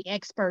already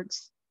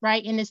experts,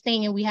 right, in this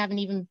thing, and we haven't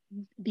even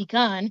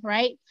begun,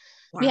 right?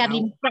 Wow. We haven't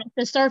even scratched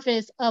the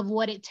surface of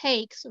what it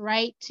takes,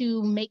 right,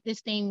 to make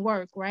this thing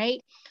work,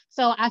 right?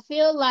 So I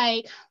feel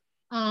like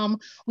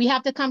We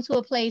have to come to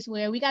a place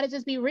where we got to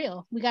just be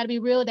real. We got to be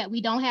real that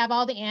we don't have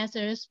all the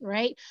answers,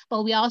 right?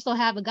 But we also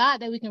have a God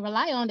that we can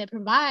rely on that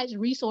provides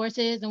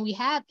resources, and we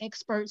have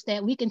experts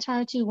that we can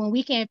turn to when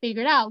we can't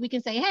figure it out. We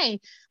can say, hey,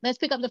 let's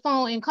pick up the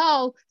phone and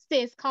call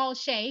sis, call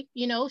Shay.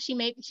 You know, she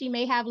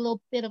may have a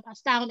little bit of a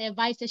sound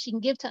advice that she can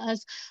give to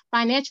us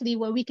financially,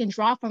 where we can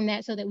draw from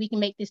that so that we can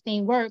make this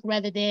thing work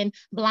rather than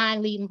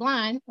blind leading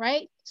blind,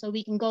 right? So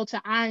we can go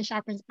to iron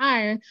sharpens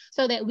iron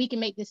so that we can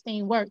make this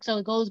thing work. So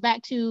it goes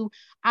back to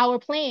our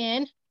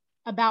plan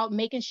about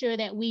making sure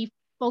that we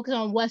focus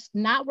on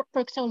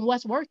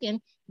what's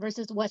working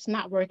versus what's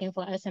not working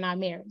for us in our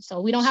marriage.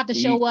 So we don't have to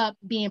show up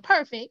being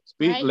perfect,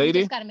 right? Lady.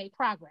 We just got to make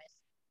progress.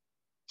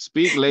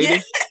 Speak,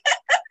 lady.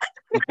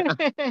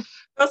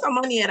 Throw some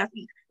money at our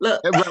feet.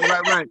 Look.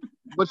 Right.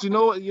 But you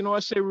know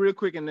what, Shay, real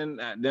quick, and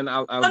then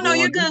I'll oh no,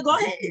 you're good. Go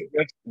ahead.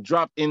 Just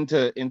drop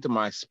into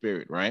my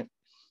spirit, right?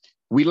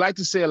 We like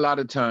to say a lot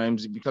of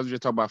times, because we're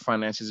talking about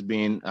finances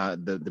being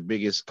the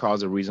biggest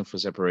cause or reason for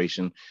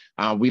separation,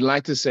 we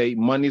like to say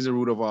money is the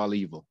root of all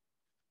evil.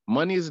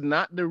 Money is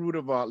not the root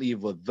of all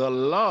evil. The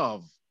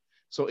love.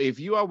 So if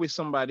you are with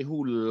somebody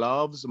who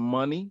loves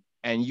money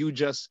and you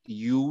just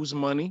use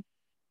money,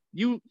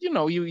 you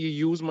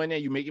use money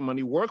and you're making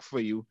money work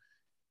for you,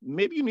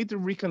 maybe you need to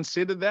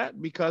reconsider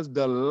that, because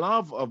the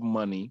love of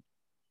money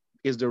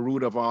is the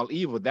root of all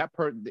evil.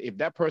 If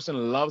that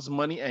person loves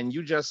money and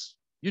you just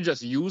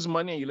use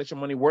money and you let your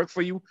money work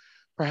for you,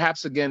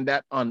 perhaps again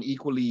that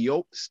unequally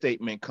yoked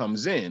statement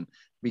comes in,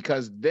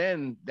 because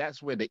then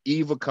that's where the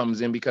evil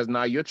comes in, because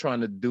now you're trying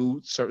to do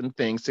certain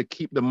things to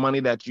keep the money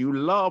that you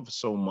love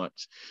so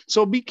much.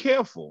 So be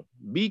careful.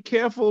 Be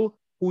careful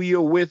who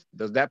you're with.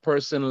 Does that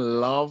person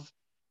love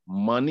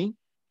money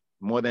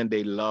more than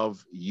they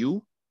love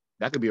you?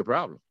 That could be a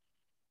problem.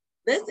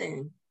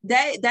 Listen,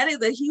 that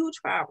is a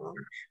huge problem,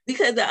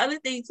 because the other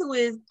thing too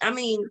is, I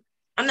mean,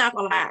 I'm not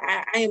gonna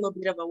lie, I am a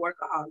bit of a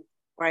workaholic,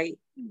 right?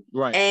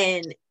 Right.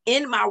 And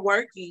in my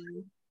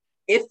working,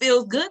 it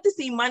feels good to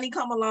see money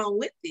come along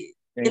with it.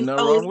 Ain't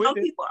nothing wrong with some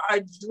it. people are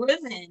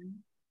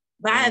driven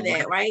by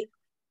that, right?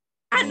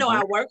 I know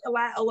I work a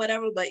lot or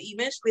whatever, but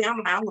eventually I'm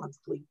like, I want to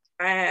sleep.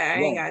 I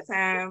ain't got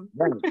time.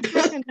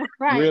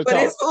 Right. But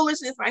it's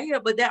foolishness right here.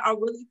 But there are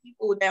really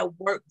people that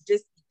work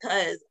just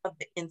because of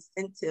the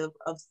incentive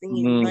of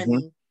seeing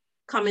money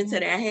come into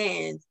their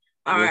hands,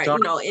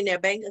 or in their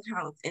bank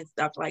accounts and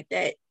stuff like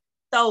that.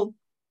 So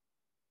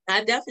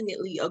I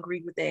definitely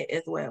agree with that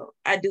as well.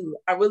 I do.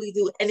 I really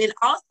do. And then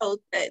also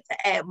to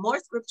add more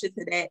scripture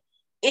to that,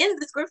 in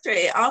the scripture,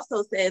 it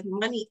also says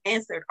money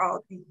answered all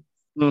things.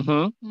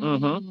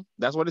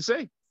 That's what it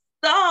says.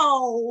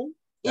 So,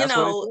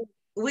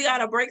 we got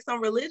to break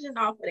some religion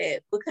off of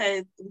that,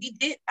 because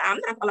I'm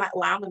not going to lie,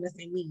 well, I'm going to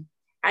say me.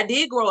 I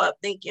did grow up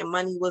thinking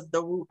money was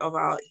the root of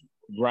all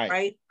evil.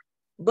 Right.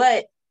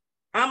 But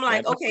I'm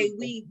like, okay,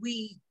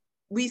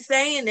 we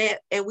saying that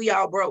and we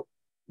all broke.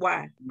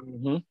 Why?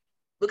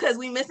 Because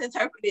we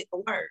misinterpreted the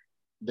word.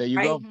 There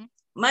you go.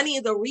 Money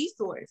is a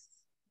resource.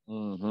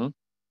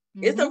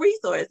 It's a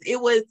resource.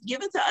 It was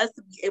given to us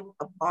to be able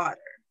to barter,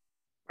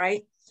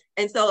 right?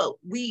 And so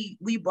we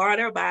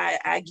barter by,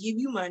 I give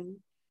you money,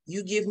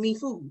 you give me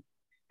food.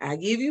 I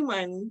give you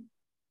money,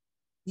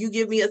 you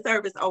give me a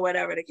service, or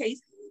whatever the case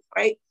is,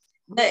 right?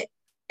 But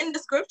in the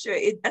scripture,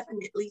 it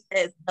definitely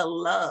says the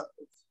love.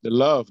 The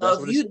love.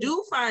 So if you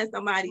do find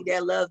somebody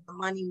that loves the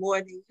money more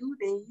than you,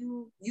 then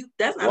you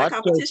that's not a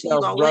competition. You're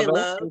gonna win,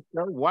 love.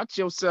 Watch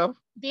yourself.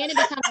 Then it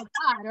becomes a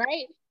God,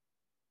 right?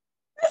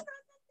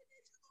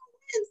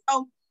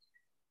 So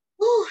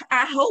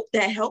I hope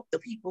that helped the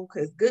people,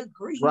 because good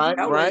grief.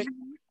 Right.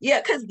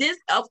 Yeah, because this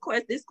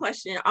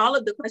question, all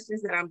of the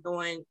questions that I'm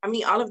doing,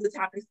 all of the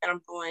topics that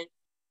I'm doing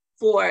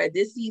for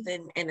this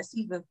season and the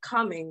season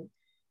coming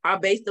are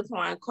based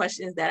upon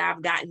questions that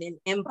I've gotten in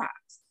inbox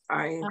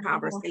or in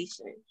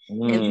conversation.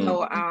 And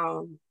so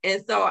I'm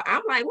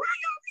like, why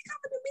y'all be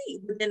coming to me?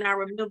 But then I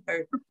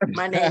remember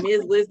my name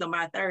is Wisdom,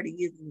 my 30,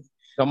 isn't it?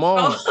 Come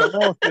on,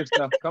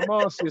 sister. Come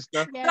on,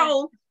 sister.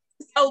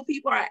 So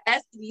people are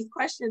asking these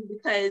questions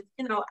because,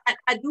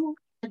 I do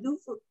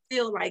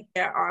feel like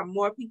there are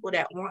more people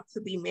that want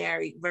to be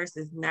married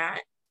versus not.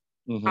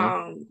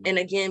 And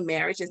again,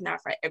 marriage is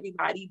not for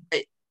everybody,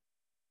 but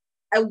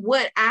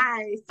what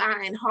I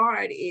find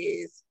hard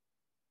is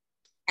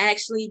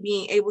actually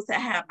being able to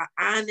have an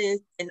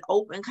honest and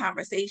open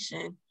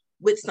conversation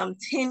with some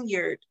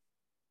tenured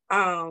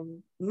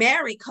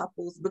married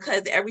couples,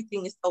 because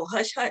everything is so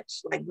hush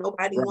hush. Like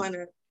nobody want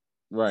to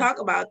talk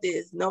about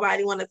this.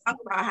 Nobody want to talk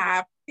about how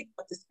I picked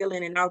up the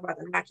skillet and I was about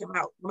to knock him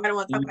out. Nobody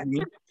want to talk about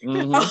that.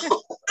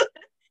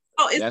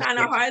 So it's kind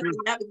of hard to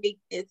navigate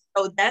this.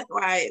 So that's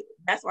why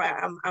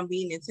I'm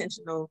being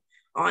intentional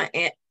on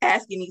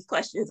asking these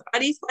questions. Are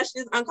these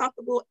questions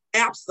uncomfortable?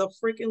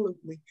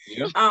 Absolutely.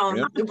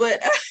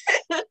 But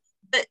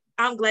but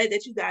I'm glad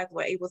that you guys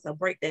were able to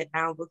break that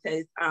down,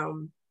 because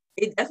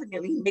it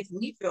definitely makes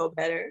me feel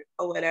better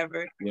or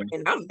whatever.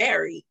 And I'm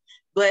married,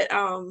 but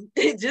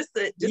just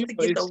to get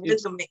the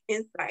wisdom and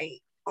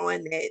insight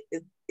on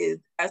that is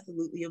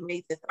absolutely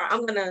amazing. So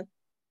I'm gonna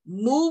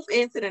move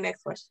into the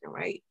next question,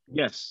 right?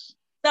 Yes.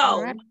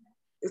 So, right.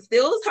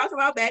 still talking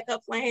about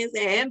backup plans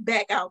and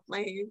back out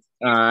plans.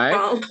 All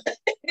right.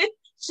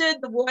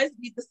 Should divorce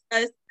be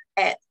discussed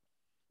at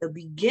the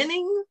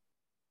beginning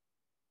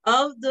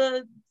of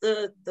the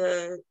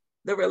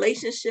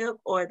relationship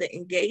or the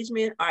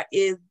engagement, or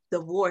is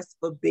divorce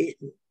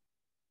forbidden?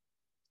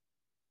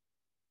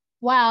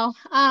 Wow.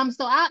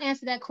 So I'll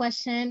answer that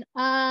question.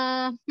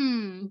 Well,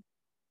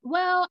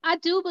 I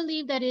do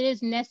believe that it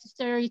is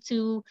necessary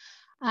to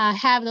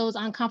have those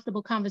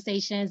uncomfortable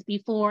conversations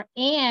before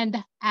and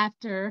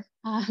after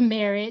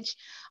marriage.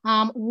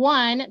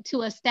 One,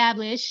 to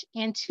establish,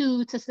 and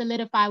two, to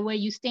solidify where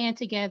you stand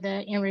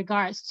together in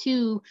regards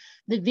to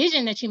the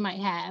vision that you might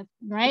have,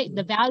 right? Mm-hmm.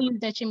 The values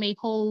that you may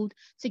hold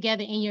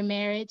together in your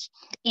marriage.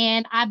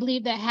 And I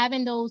believe that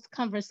having those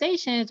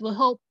conversations will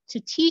help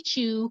to teach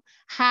you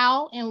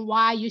how and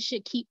why you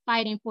should keep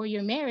fighting for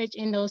your marriage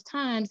in those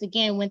times,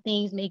 again, when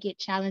things may get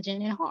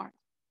challenging and hard.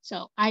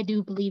 So I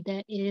do believe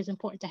that it is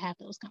important to have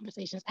those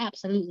conversations.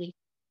 Absolutely.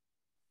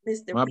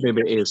 Mr. My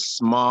baby is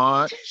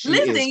smart.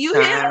 Listen, is you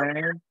kind.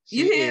 hear?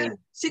 You hear?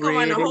 She gonna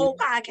run the whole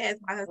podcast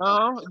by herself.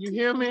 Oh, you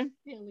hear me?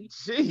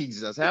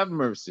 Jesus, have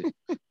mercy.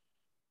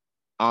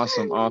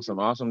 Awesome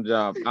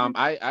job.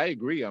 I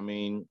agree. I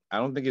mean, I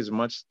don't think there's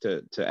much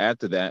to add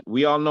to that.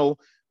 We all know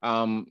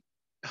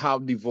how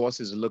divorce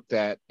is looked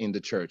at in the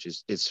church.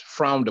 It's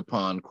frowned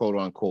upon, quote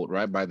unquote,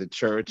 right, by the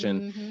church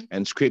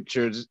and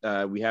scriptures.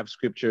 We have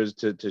scriptures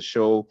to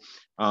show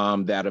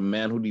that a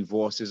man who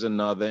divorces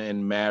another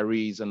and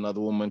marries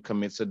another woman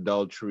commits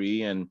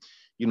adultery, and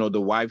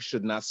the wife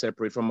should not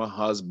separate from her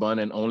husband,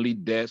 and only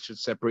death should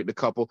separate the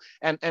couple.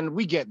 And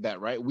we get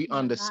that, right? We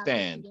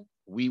understand.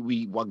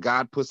 We what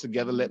God puts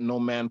together, let no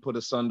man put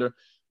asunder.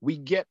 We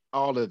get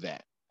all of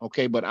that,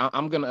 okay? But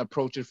I'm going to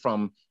approach it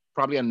from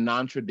probably a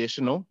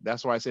non-traditional.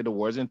 That's why I say the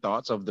words and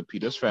thoughts of the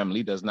Peters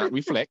family does not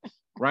reflect,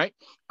 right?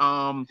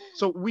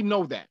 So we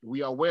know that.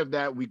 We are aware of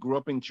that. We grew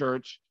up in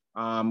church.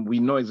 We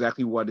know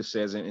exactly what it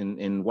says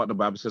in what the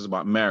Bible says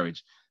about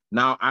marriage.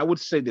 Now, I would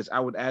say this. I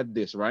would add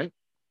this, right?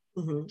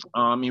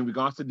 Mm-hmm. In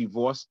regards to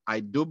divorce, I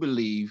do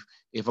believe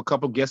if a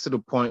couple gets to the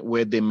point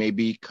where they may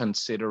be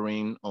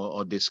considering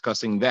or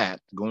discussing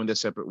that, going their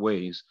separate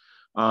ways,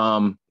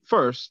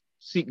 first,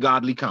 seek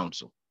godly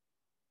counsel.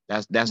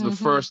 That's the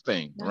first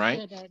thing,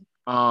 right?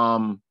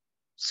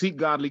 Seek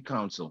godly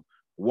counsel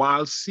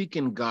while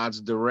seeking God's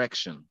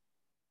direction,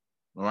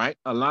 all right?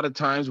 A lot of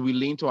times we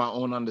lean to our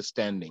own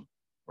understanding,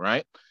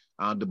 right?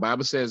 The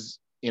Bible says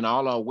in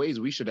all our ways,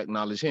 we should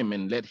acknowledge him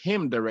and let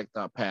him direct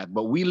our path,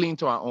 but we lean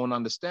to our own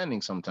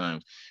understanding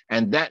sometimes.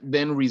 And that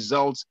then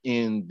results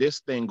in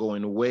this thing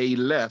going way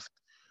left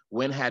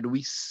when had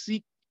we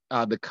seek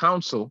the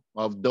counsel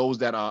of those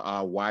that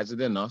are wiser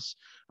than us,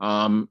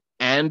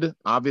 and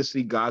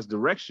obviously God's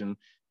direction,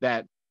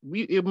 that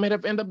it might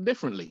have ended up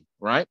differently,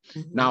 right?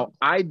 Mm-hmm. Now,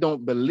 I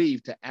don't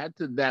believe, to add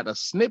to that, a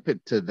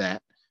snippet to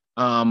that,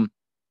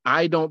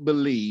 I don't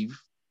believe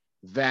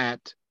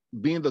that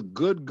being the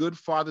good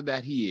father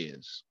that he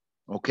is,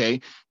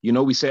 okay?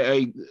 We say,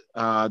 hey,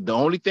 the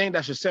only thing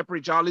that should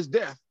separate y'all is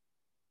death.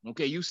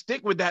 Okay, you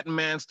stick with that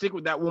man, stick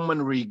with that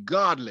woman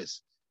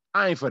regardless.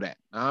 I ain't for that.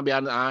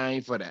 I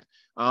ain't for that.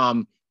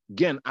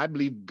 Again, I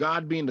believe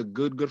God being the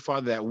good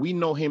father that we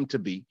know him to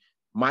be,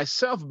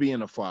 myself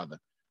being a father,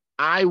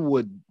 I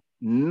would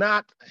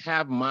not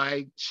have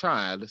my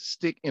child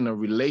stick in a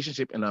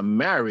relationship, in a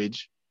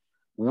marriage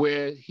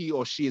where he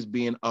or she is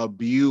being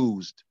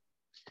abused.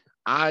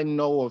 I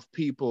know of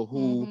people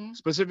who,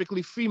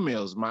 specifically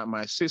females,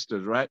 my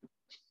sisters, right,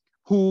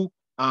 who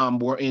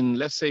were in,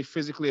 let's say,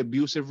 physically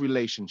abusive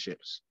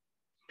relationships.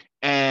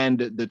 And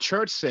the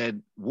church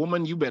said,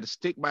 woman, you better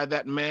stick by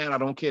that man. I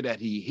don't care that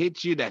he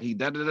hit you, that he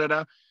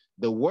da-da-da-da.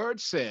 The word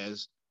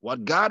says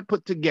what God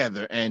put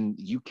together, and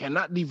you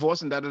cannot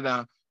divorce and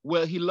da-da-da.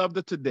 Well, he loved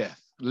her to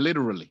death,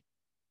 literally,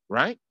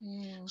 right?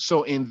 Yeah.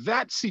 So in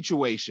that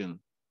situation,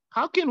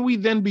 how can we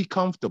then be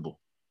comfortable?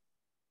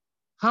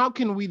 How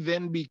can we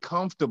then be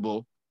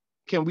comfortable?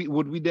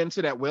 Would we then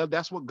say that, well,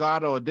 that's what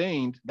God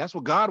ordained, that's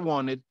what God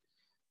wanted?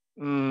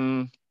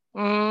 I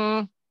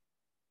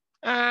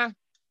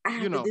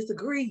have to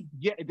disagree.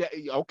 Yeah,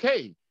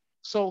 okay.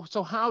 So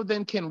how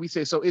then can we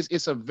say, so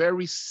it's a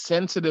very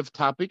sensitive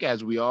topic,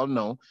 as we all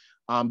know,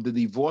 the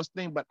divorce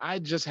thing, but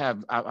I've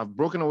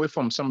broken away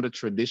from some of the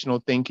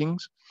traditional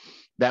thinkings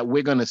that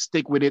we're going to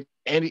stick with it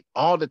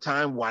all the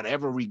time,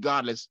 whatever,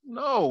 regardless.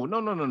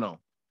 No.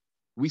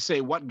 We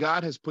say what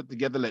God has put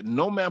together, let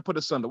no man put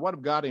asunder. What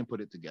if God ain't put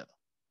it together?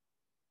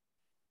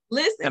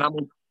 Listen.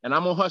 And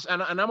I'm gonna hush,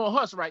 and I'm gonna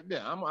hush right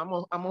there. I'm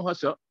gonna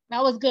hush up.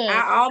 That was good.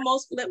 I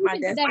almost flipped my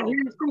desk over. He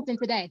was preaching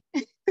today.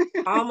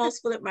 I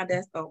almost flipped my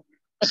desk over.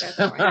 That's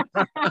all right.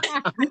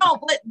 No,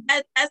 but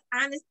that's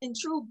honest and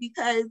true,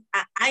 because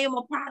I am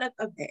a product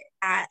of that.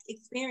 I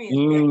experienced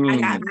that. I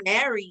got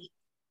married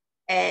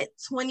at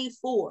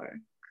 24,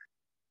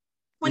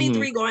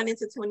 23 going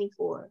into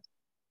 24,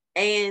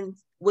 and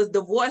was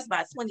divorced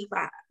by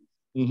 25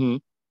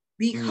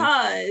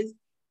 because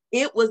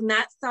it was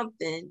not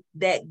something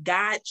that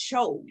God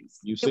chose.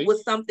 It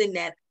was something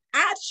that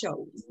I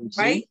chose,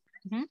 right?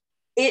 Mm-hmm.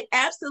 It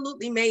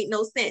absolutely made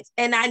no sense.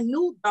 And I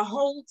knew the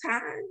whole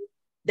time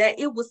that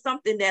it was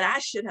something that I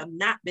should have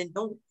not been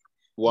doing.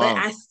 Wow. But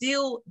I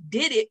still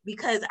did it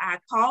because I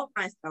called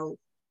myself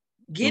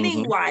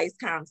getting wise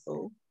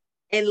counsel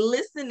and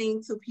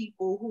listening to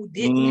people who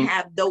didn't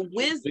have the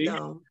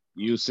wisdom.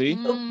 You see?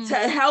 To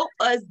help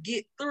us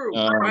get through,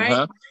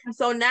 right?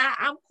 So now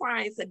I'm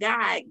crying to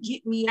God,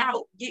 get me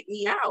out, get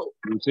me out.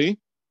 You see?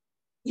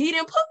 He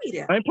didn't put me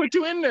there. I put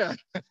you in there.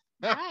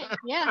 Right,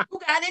 yeah. You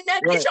got in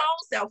there, get your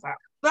own self out.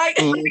 Like,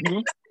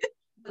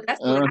 but that's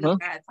what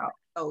God talk.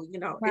 So, you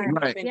know,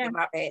 it's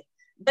my bad.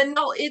 But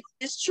no,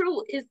 it's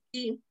true. It's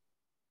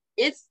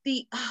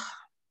the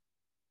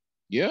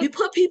we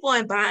put people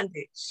in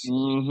bondage.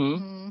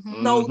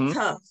 So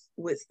tough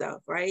with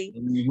stuff, right?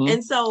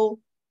 And so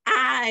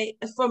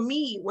for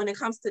me, when it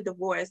comes to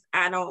divorce,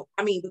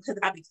 because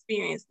I've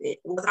experienced it.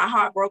 Was I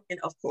heartbroken?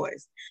 Of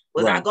course.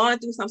 Was I going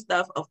through some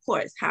stuff? Of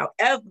course.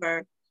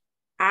 However,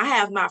 I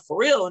have my for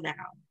real now.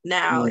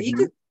 Now you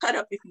can cut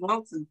up if you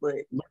want to,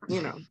 but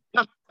you know,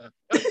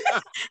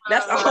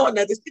 that's a whole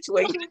nother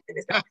situation in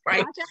itself,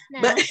 right?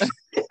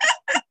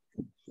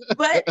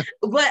 But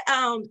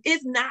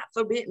it's not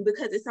forbidden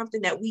because it's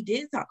something that we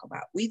did talk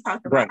about. We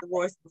talked about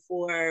divorce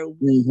before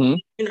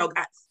we,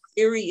 got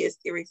serious.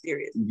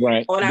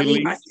 Right. What I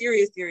mean by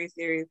serious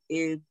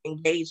is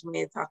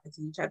engagement, talking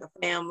to each other,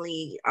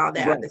 family, all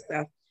that other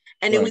stuff.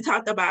 And then we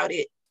talked about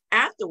it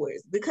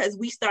afterwards because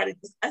we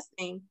started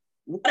discussing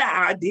what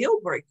are our deal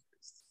breakers.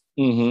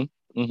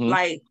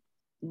 Like,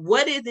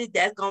 what is it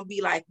that's gonna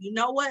be like, you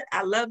know what?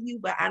 I love you,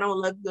 but I don't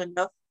love you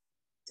enough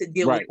to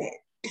deal with that.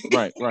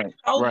 Right.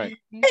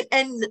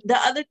 And the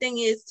other thing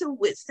is too,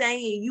 with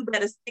saying you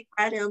better stick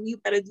by them, you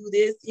better do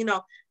this,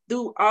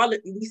 do all of,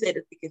 we said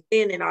the thick and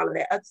thin and all of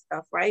that other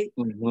stuff, right?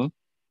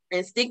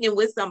 And sticking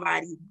with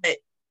somebody, but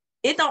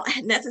it don't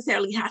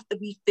necessarily have to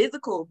be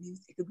physical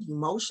abuse. It could be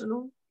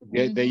emotional.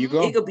 Yeah, there you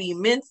go. It could be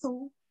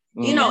mental.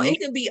 It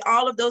could be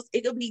all of those.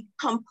 It could be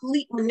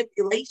complete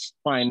manipulation.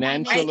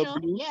 Financial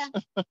abuse.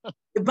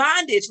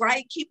 Bondage,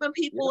 right? Keeping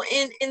people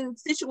in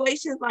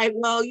situations like,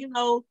 well,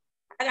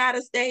 I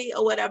gotta stay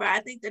or whatever. I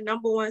think the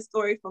number one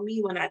story for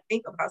me when I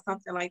think about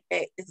something like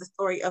that is the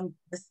story of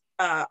this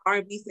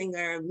R&B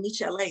singer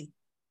Michel'le.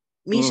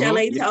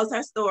 Michel'le tells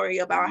her story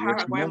about how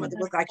her grandmother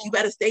was like, you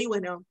better stay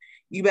with him.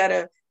 You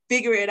better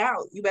figure it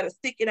out. You better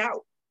stick it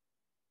out.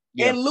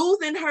 And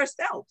losing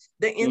herself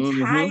the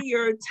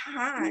entire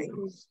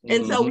time.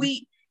 And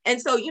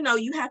so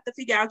you have to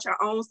figure out your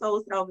own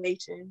soul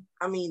salvation.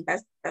 I mean,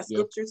 that's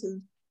scripture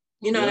too.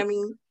 You know what I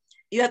mean?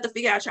 You have to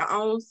figure out your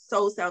own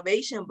soul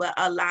salvation, but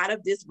a lot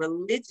of this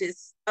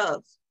religious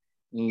stuff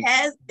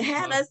has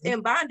had us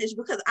in bondage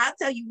because I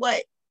tell you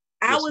what,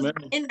 I was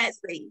in that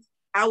space.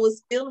 I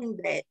was feeling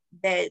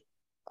that,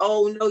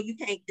 oh no, you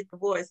can't get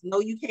divorced.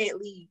 No, you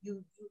can't leave.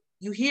 You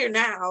here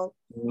now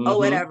or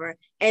whatever.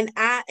 And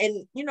I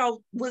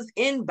was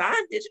in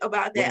bondage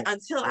about that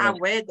until I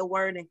read the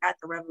word and got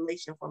the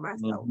revelation for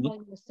myself.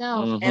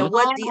 And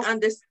what the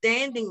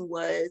understanding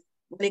was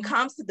when it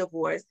comes to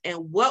divorce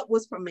and what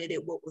was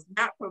permitted, what was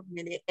not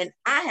permitted. And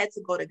I had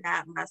to go to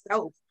God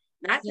myself,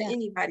 not to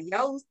anybody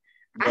else.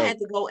 I had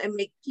to go and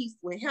make peace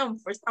with him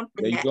for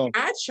something that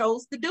I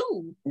chose to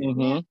do,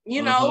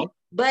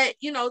 but,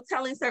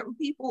 telling certain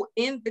people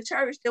in the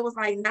church, it was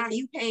like, nah,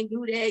 you can't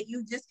do that.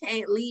 You just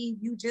can't leave.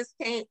 You just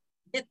can't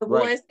get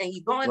divorced and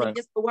you're going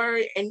against the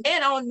word and they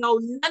don't know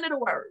none of the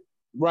words.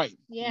 Right.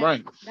 Yeah.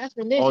 Right. That's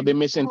religion. Or they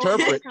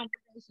misinterpret.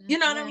 You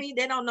know what I mean?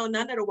 They don't know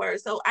none of the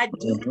words. So I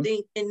do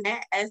think in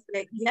that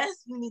aspect,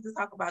 yes, you need to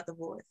talk about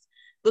divorce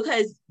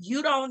because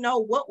you don't know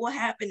what will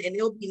happen and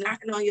it'll be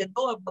knocking on your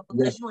door, but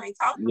because you ain't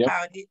talking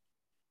about it,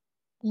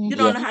 you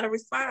don't know how to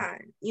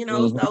respond,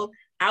 So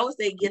I would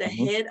say get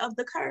ahead of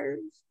the curve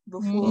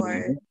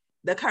before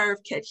the curve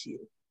catch you.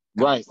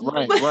 Right.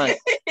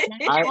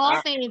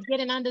 All things get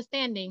an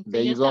understanding.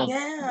 There you go.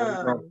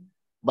 Yeah.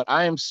 But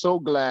I am so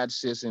glad,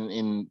 sis,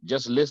 in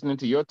just listening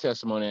to your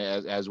testimony,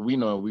 as we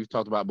know, we've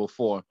talked about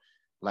before,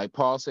 like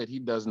Paul said, he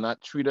does not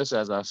treat us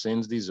as our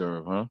sins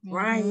deserve, huh?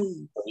 Right.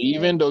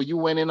 Even though you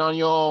went in on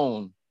your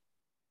own,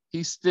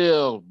 he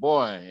still,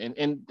 boy,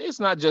 and it's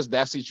not just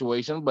that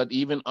situation, but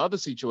even other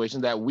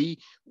situations that we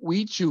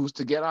choose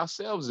to get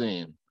ourselves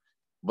in.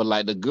 But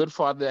like the good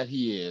father that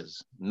he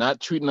is, not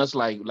treating us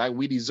like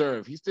we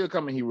deserve, he still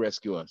come and he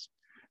rescue us.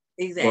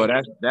 Exactly.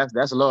 Well,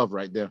 that's love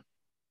right there.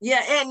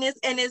 Yeah, and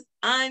it's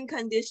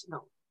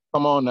unconditional.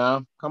 Come on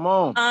now, come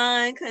on.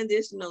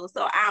 Unconditional.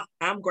 So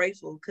I'm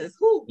grateful because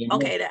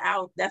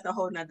that's a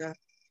whole nother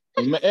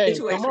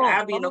situation.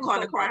 I'll be in the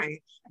corner crying.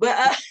 But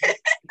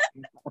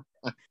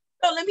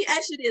so let me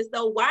ask you this.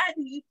 So why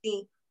do you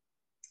think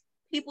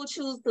people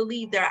choose to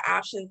leave their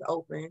options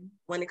open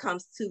when it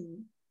comes to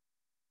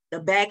the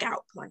back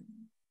out plan?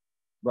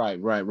 Right.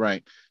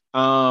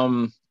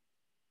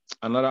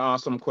 Another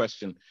awesome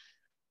question.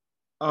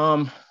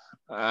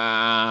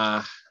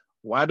 Why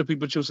do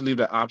people choose to leave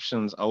their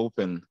options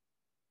open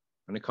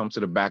when it comes to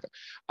the back?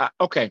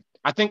 Okay,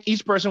 I think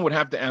each person would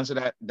have to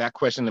answer that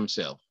question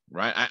themselves,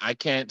 right? I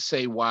can't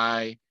say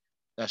why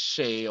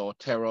Shay or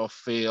Tara or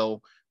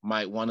Phil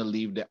might want to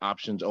leave the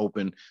options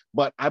open.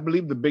 But I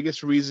believe the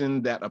biggest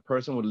reason that a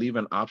person would leave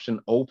an option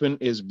open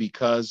is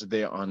because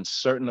they're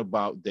uncertain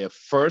about their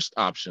first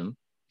option,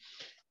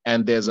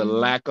 and there's a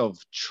lack of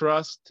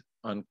trust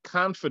and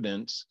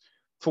confidence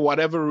for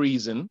whatever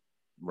reason,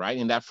 right,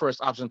 in that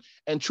first option.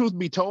 And truth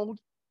be told,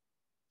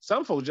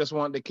 some folks just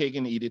want the cake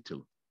and eat it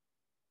too.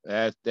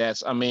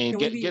 That's I mean,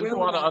 getting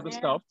through all the other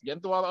stuff.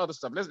 Getting through all the other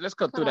stuff. Let's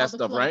cut through that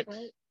stuff, right?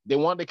 They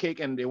want the cake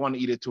and they want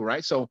to eat it too,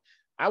 right? So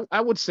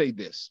I would say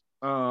this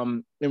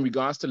in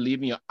regards to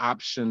leaving your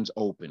options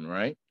open,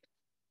 right?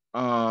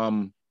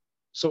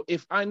 So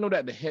if I know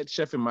that the head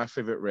chef in my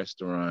favorite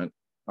restaurant,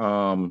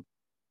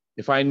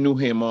 if I knew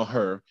him or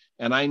her,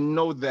 and I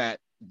know that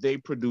they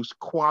produce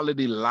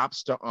quality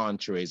lobster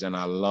entrees, and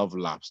I love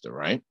lobster,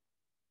 right?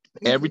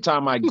 Every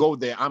time I go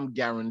there, I'm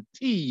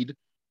guaranteed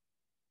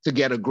to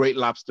get a great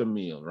lobster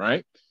meal,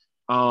 right?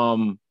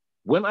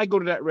 When I go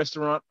to that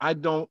restaurant, I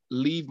don't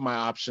leave my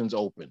options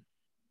open.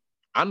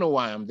 I know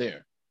why I'm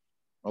there.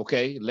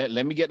 Okay,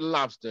 let me get the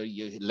lobster.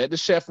 You let the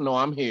chef know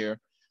I'm here.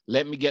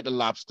 Let me get the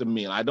lobster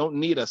meal. I don't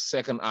need a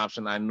second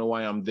option. I know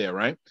why I'm there,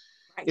 right?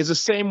 It's the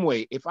same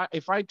way. If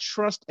I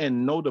trust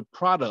and know the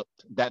product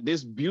that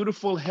this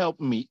beautiful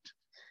helpmeet,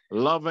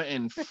 lover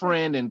and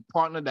friend and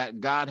partner that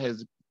God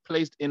has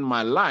placed in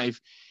my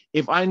life,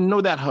 if I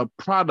know that her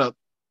product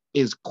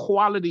is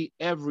quality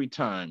every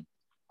time,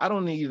 I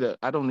don't need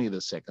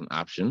a second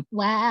option.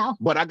 Wow.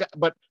 But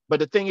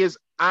the thing is,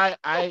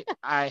 I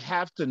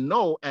have to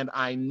know, and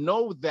I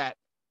know that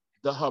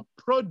her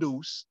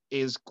produce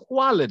is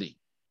quality,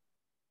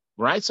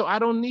 right? So I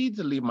don't need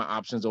to leave my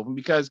options open,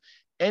 because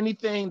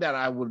anything that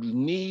I would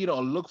need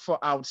or look for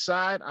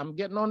outside, I'm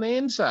getting on the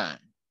inside.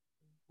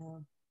 Yeah.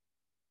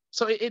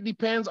 So it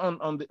depends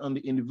on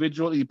the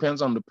individual. It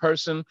depends on the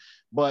person,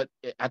 but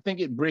I think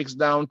it breaks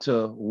down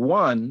to,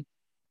 one,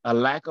 a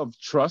lack of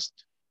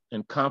trust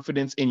and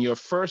confidence in your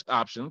first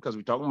option, because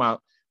we're talking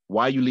about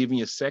why you're leaving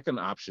your second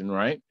option,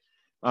 right?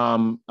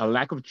 A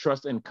lack of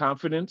trust and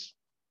confidence,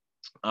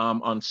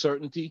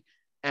 uncertainty,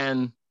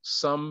 and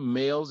some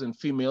males and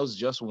females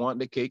just want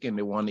the cake and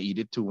they want to eat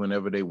it too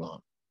whenever they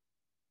want.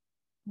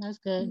 That's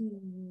good.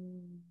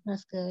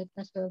 That's good.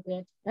 That's real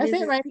good. That's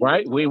it, right?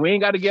 Right? We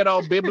ain't got to get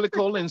all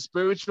biblical and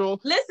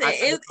spiritual. Listen,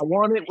 I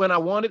want it when I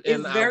want it,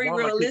 and it's very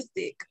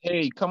realistic.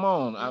 Hey, come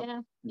on.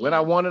 Yeah. When I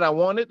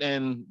want it,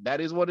 and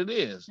that is what it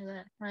is.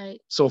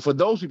 Right. So for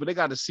those people, they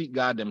got to seek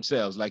God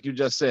themselves. Like you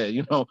just said,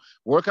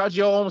 work out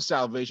your own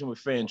salvation with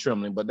fear and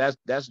trembling. But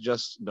that's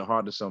just the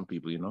heart of some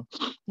people,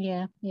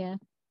 Yeah.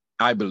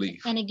 I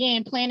believe. And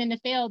again, planning to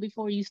fail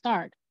before you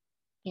start,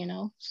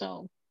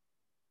 so.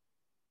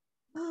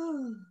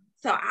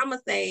 So I'm gonna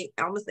say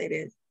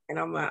this, and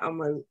I'm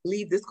gonna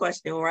leave this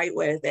question right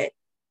where it's at.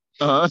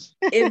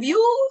 If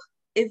you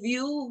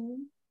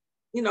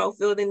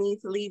feel the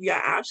need to leave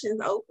your options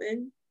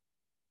open,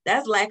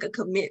 that's lack of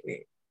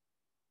commitment.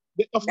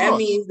 That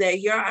means that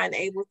you're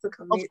unable to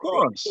commit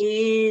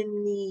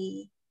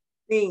to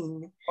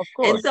anything. Of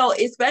course. And so,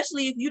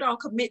 especially if you don't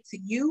commit to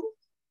you,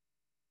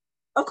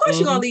 of course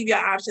you're gonna leave your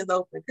options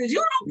open, because you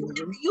don't commit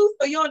to you,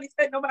 so you don't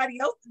expect nobody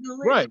else to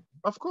do it. Right,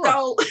 of course.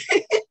 So,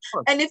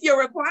 and if you're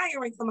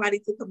requiring somebody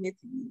to commit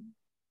to you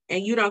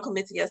and you don't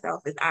commit to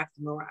yourself, it's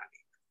oxymoron.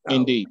 So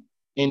Indeed.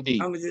 I'm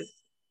gonna just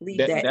leave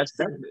that. That's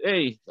so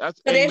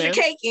there's your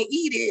cake and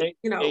eat it,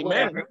 amen.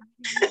 Whatever.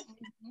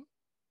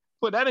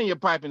 Put that in your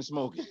pipe and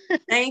smoke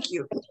it. Thank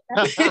you.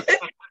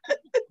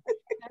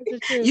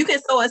 You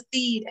can sow a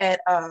seed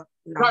at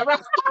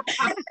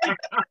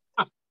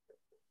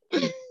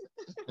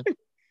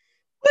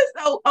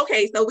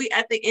Right. So we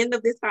at the end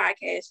of this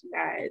podcast, you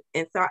guys,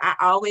 and so I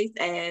always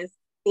ask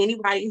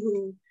anybody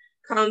who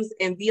comes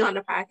and be on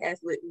the podcast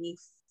with me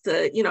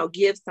to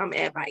give some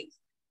advice.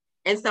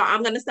 And so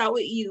I'm going to start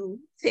with you,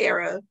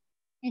 Tara.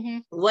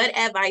 What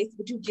advice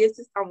would you give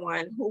to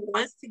someone who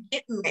wants to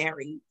get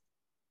married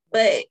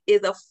but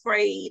is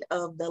afraid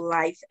of the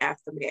life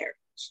after marriage?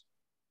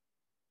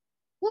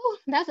 Ooh,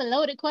 that's a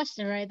loaded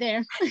question right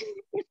there.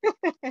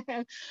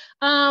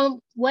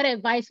 What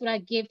advice would I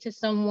give to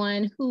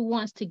someone who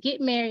wants to get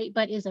married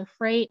but is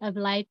afraid of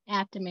life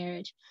after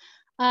marriage?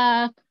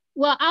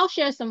 Well, I'll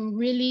share some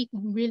really,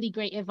 really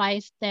great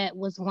advice that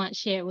was once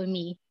shared with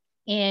me.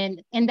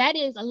 And that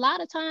is, a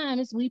lot of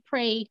times we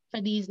pray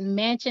for these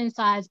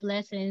mansion-sized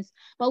blessings,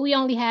 but we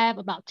only have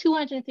about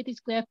 250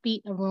 square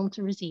feet of room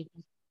to receive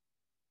them.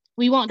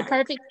 We want the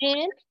perfect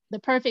man, the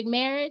perfect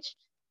marriage,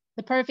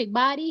 the perfect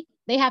body.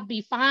 They have to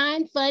be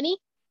fine, funny.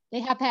 They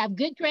have to have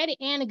good credit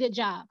and a good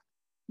job.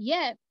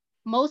 Yet,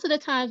 most of the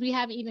times we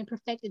haven't even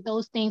perfected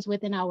those things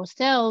within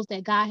ourselves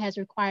that God has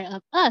required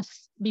of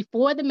us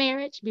before the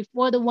marriage,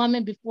 before the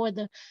woman, before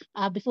the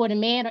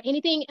man, or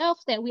anything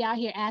else that we out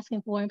here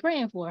asking for and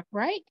praying for,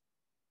 right?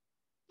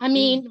 I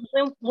mean,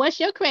 what's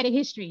your credit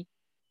history?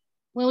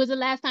 When was the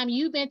last time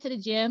you've been to the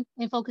gym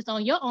and focused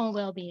on your own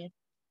well-being,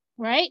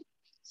 right?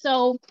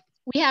 So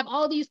we have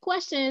all these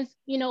questions,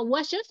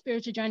 what's your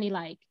spiritual journey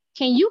like?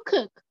 Can you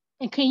cook?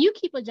 And can you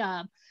keep a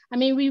job? I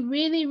mean, we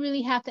really,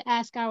 really have to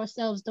ask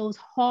ourselves those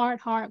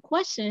hard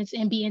questions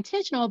and be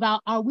intentional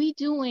about, are we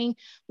doing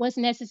what's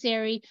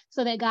necessary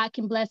so that God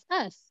can bless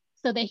us,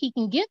 so that he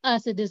can give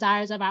us the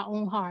desires of our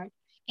own heart?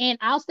 And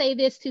I'll say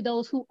this to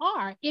those who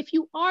are, if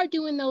you are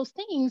doing those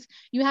things,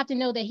 you have to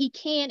know that he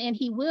can and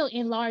he will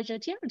enlarge your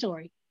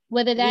territory,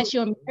 whether that's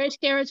your marriage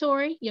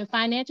territory, your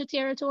financial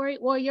territory,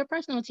 or your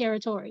personal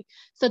territory,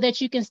 so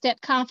that you can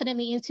step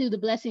confidently into the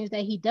blessings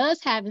that he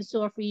does have in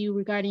store for you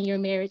regarding your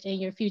marriage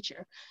and your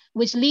future.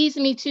 Which leads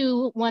me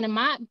to one of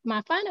my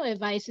final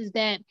advice is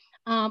that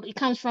it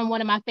comes from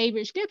one of my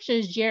favorite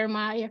scriptures,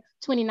 Jeremiah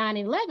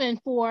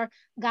 29:11, for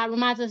God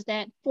reminds us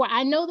that, for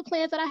I know the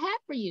plans that I have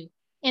for you,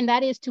 and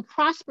that is to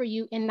prosper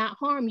you and not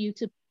harm you,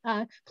 to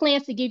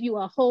plans to give you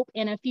a hope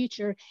and a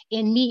future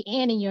in me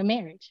and in your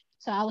marriage.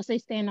 So I would say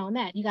stand on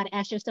that. You got to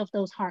ask yourself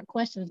those hard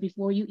questions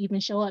before you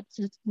even show up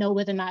to know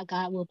whether or not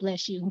God will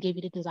bless you and give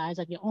you the desires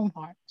of your own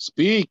heart.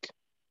 Speak.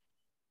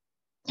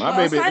 My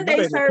baby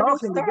service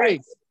talking today.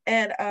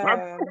 At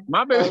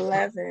my baby,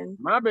 11.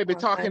 My baby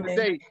talking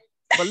today.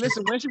 But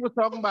listen, when she was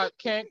talking about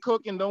can't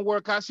cook and don't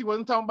work out, she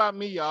wasn't talking about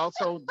me, y'all.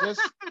 So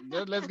just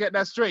let's get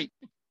that straight.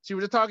 She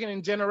was just talking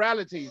in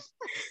generalities.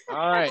 All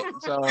right.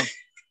 So, all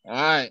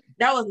right.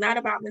 That was not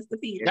about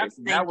Mr. Peters.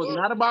 That was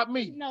not about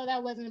me. No,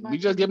 that wasn't about me.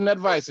 We just giving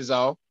advice is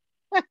all.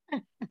 So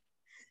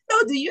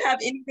do you have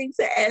anything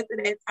to add to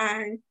that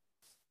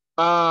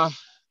time?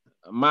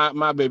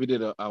 My baby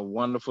did a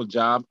wonderful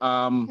job.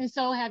 And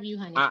so have you,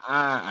 honey.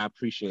 I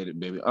appreciate it,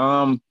 baby.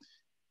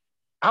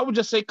 I would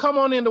just say, come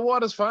on in. The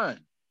water's fine.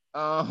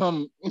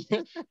 Listen,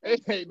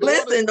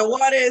 the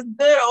water is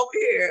good over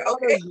here.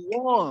 Okay, it's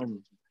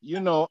warm. You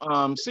know,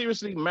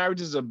 seriously, marriage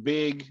is a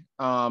big,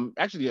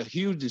 actually a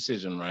huge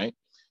decision, right?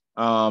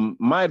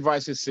 My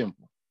advice is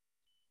simple.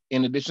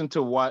 In addition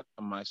to what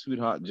my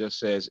sweetheart just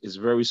says, it's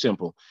very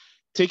simple.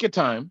 Take your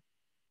time,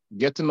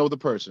 get to know the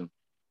person,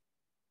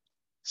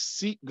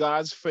 seek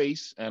God's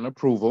face and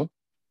approval.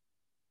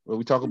 Where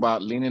we talk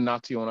about leaning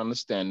not to your own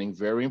understanding,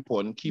 very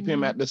important. Keep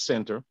him at the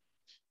center.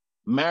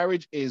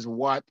 Marriage is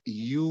what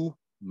you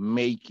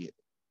make it.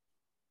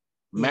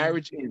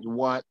 Marriage is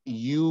what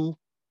you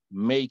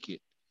make it.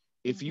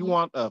 If you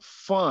want a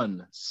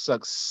fun,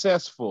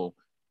 successful,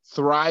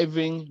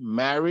 thriving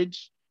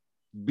marriage,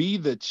 be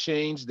the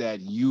change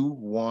that you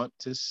want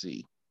to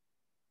see.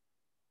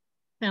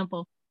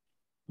 Simple.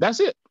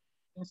 That's it.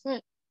 That's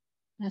it.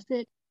 That's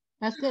it.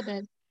 That's good,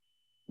 babe.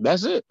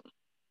 That's it.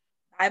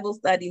 Bible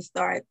study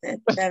starts at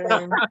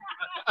 7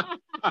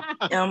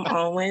 p.m.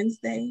 on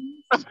Wednesdays.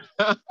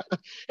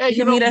 Hey,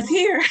 you meet us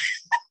here.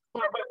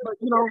 But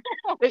you know,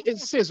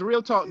 it's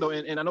real talk though,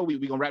 and I know we're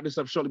gonna wrap this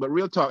up shortly, but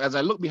real talk, as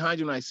I look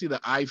behind you and I see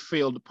the I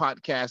Failed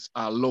podcast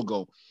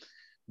logo,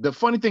 the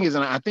funny thing is,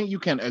 and I think you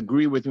can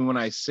agree with me when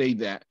I say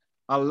that,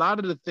 a lot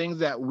of the things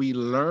that we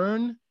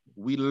learn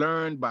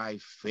by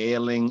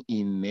failing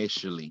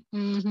initially,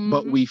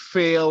 but we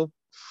fail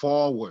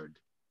forward.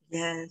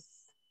 Yes.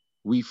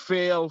 We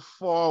fail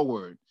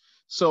forward.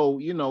 So,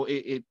 you know,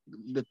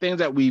 the things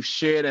that we've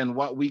shared and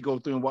what we go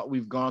through and what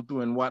we've gone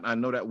through and what I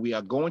know that we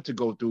are going to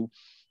go through,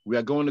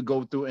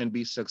 and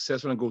be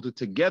successful and go through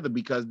together,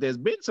 because there's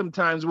been some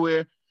times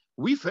where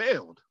we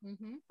failed.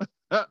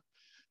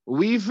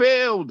 We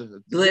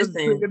failed.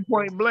 Listen.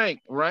 Point blank,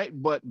 right?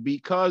 But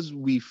because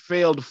we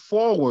failed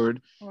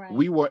forward,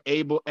 we were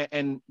able,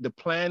 and the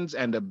plans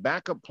and the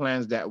backup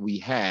plans that we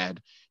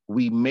had,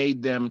 we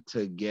made them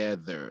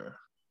together.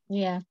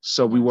 Yeah.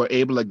 So we were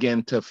able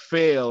again to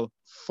fail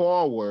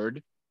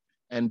forward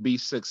and be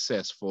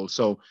successful.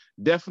 So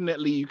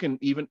definitely you can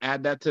even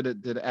add that to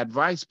the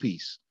advice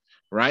piece,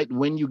 right?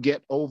 When you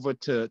get over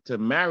to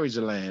marriage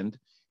land,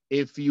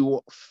 if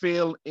you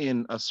fail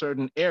in a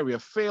certain area,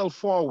 fail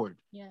forward.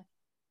 Yeah.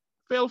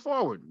 Fail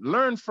forward.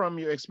 Learn from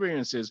your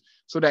experiences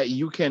so that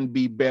you can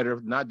be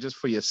better, not just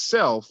for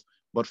yourself,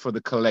 but for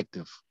the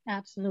collective.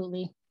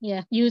 Absolutely.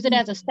 Yeah. Use it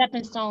as a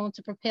stepping stone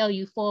to propel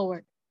you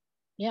forward.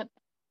 Yep.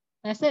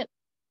 That's it.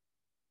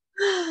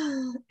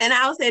 And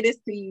I'll say this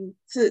to you,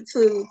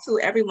 to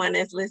everyone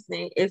that's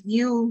listening. If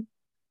you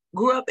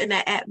grew up in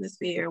an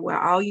atmosphere where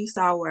all you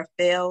saw were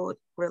failed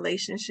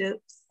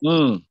relationships,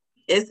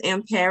 it's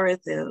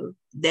imperative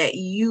that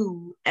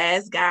you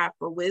ask God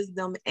for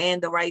wisdom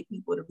and the right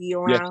people to be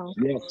around.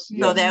 Yes.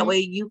 So that way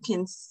you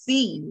can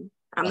see.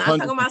 I'm not 100%.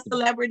 talking about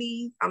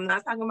celebrities. I'm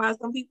not talking about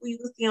some people you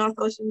can see on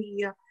social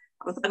media.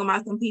 I'm talking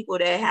about some people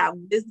that have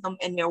wisdom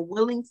and they're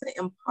willing to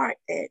impart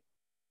that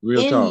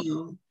in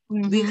you.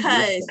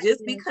 Because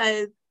just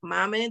because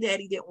mama and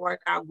daddy didn't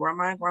work out,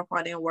 grandma and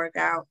grandpa didn't work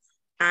out,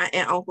 aunt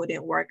and uncle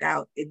didn't work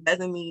out, it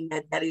doesn't mean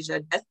that that is your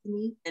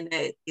destiny and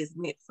that is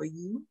meant for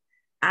you.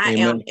 I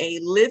am a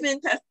living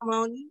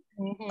testimony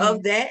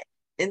of that.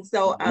 And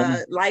so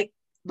like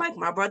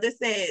my brother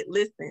said,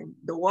 listen,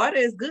 the water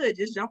is good.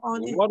 Just jump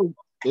on in.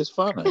 It's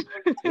fine.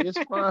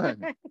 It's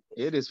fine.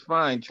 It is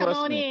fine.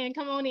 Trust me.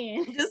 Come on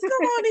in. Just come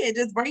on in.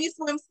 Just bring your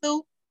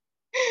swimsuit.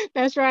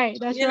 That's right.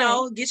 You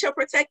know, get your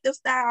protective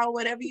style,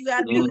 whatever you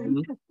got to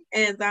do.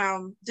 And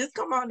just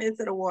come on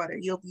into the water.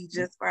 You'll be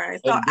just fine.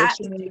 So And go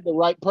swimming with the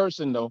right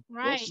person, though.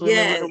 Right. Go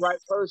swimming with the right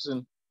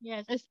person.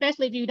 Yes,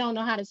 especially if you don't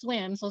know how to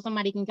swim, so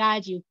somebody can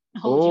guide you,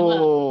 hold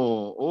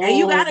you up. And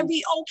you gotta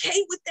be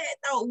okay with that,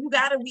 though. You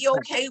gotta be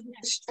okay with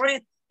the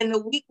strength and the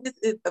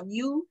weaknesses of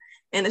you,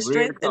 and the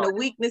strengths and the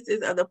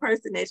weaknesses of the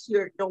person that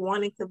you're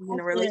wanting to be in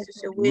a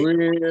relationship with,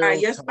 or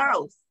your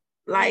spouse.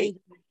 Like,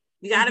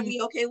 you gotta be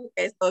okay with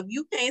that. So if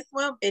you can't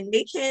swim and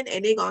they can,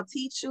 and they're gonna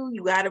teach you,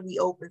 you gotta be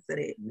open to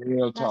that.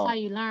 Real talk. That's how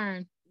you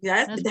learn.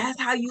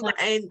 That's how you learn.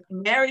 And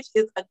marriage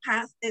is a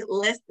constant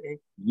lesson.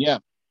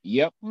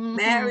 Yep.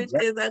 Marriage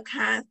is a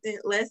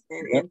constant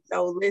lesson. And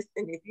so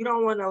listen, if you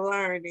don't want to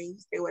learn, then you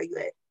stay where you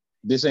at.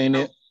 This ain't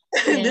it.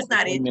 This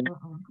not it.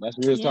 That's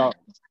real talk.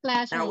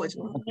 Not what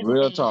you want.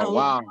 Real talk.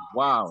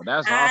 Wow.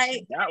 That's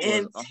awesome. That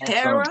was awesome.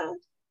 Tara,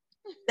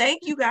 thank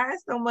you guys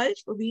so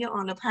much for being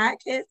on the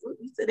podcast with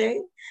me today.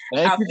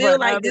 I feel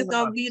like this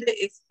gonna be the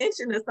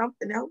extension of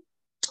something else.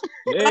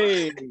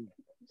 Hey,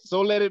 so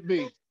let it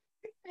be.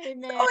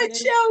 Amen. So it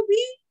shall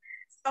be.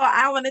 So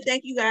I want to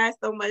thank you guys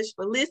so much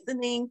for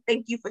listening.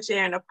 Thank you for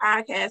sharing the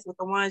podcast with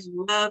the ones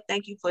you love.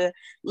 Thank you for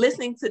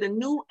listening to the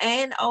new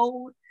and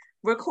old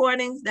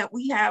recordings that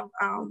we have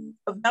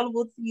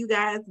available to you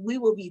guys. We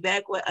will be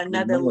back with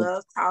another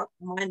Love Talk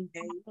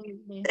Monday.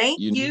 Thank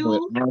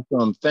you.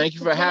 Awesome. Thank you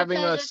for having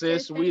us,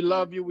 sis. We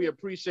love you. We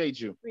appreciate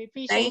you. We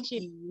appreciate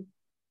you.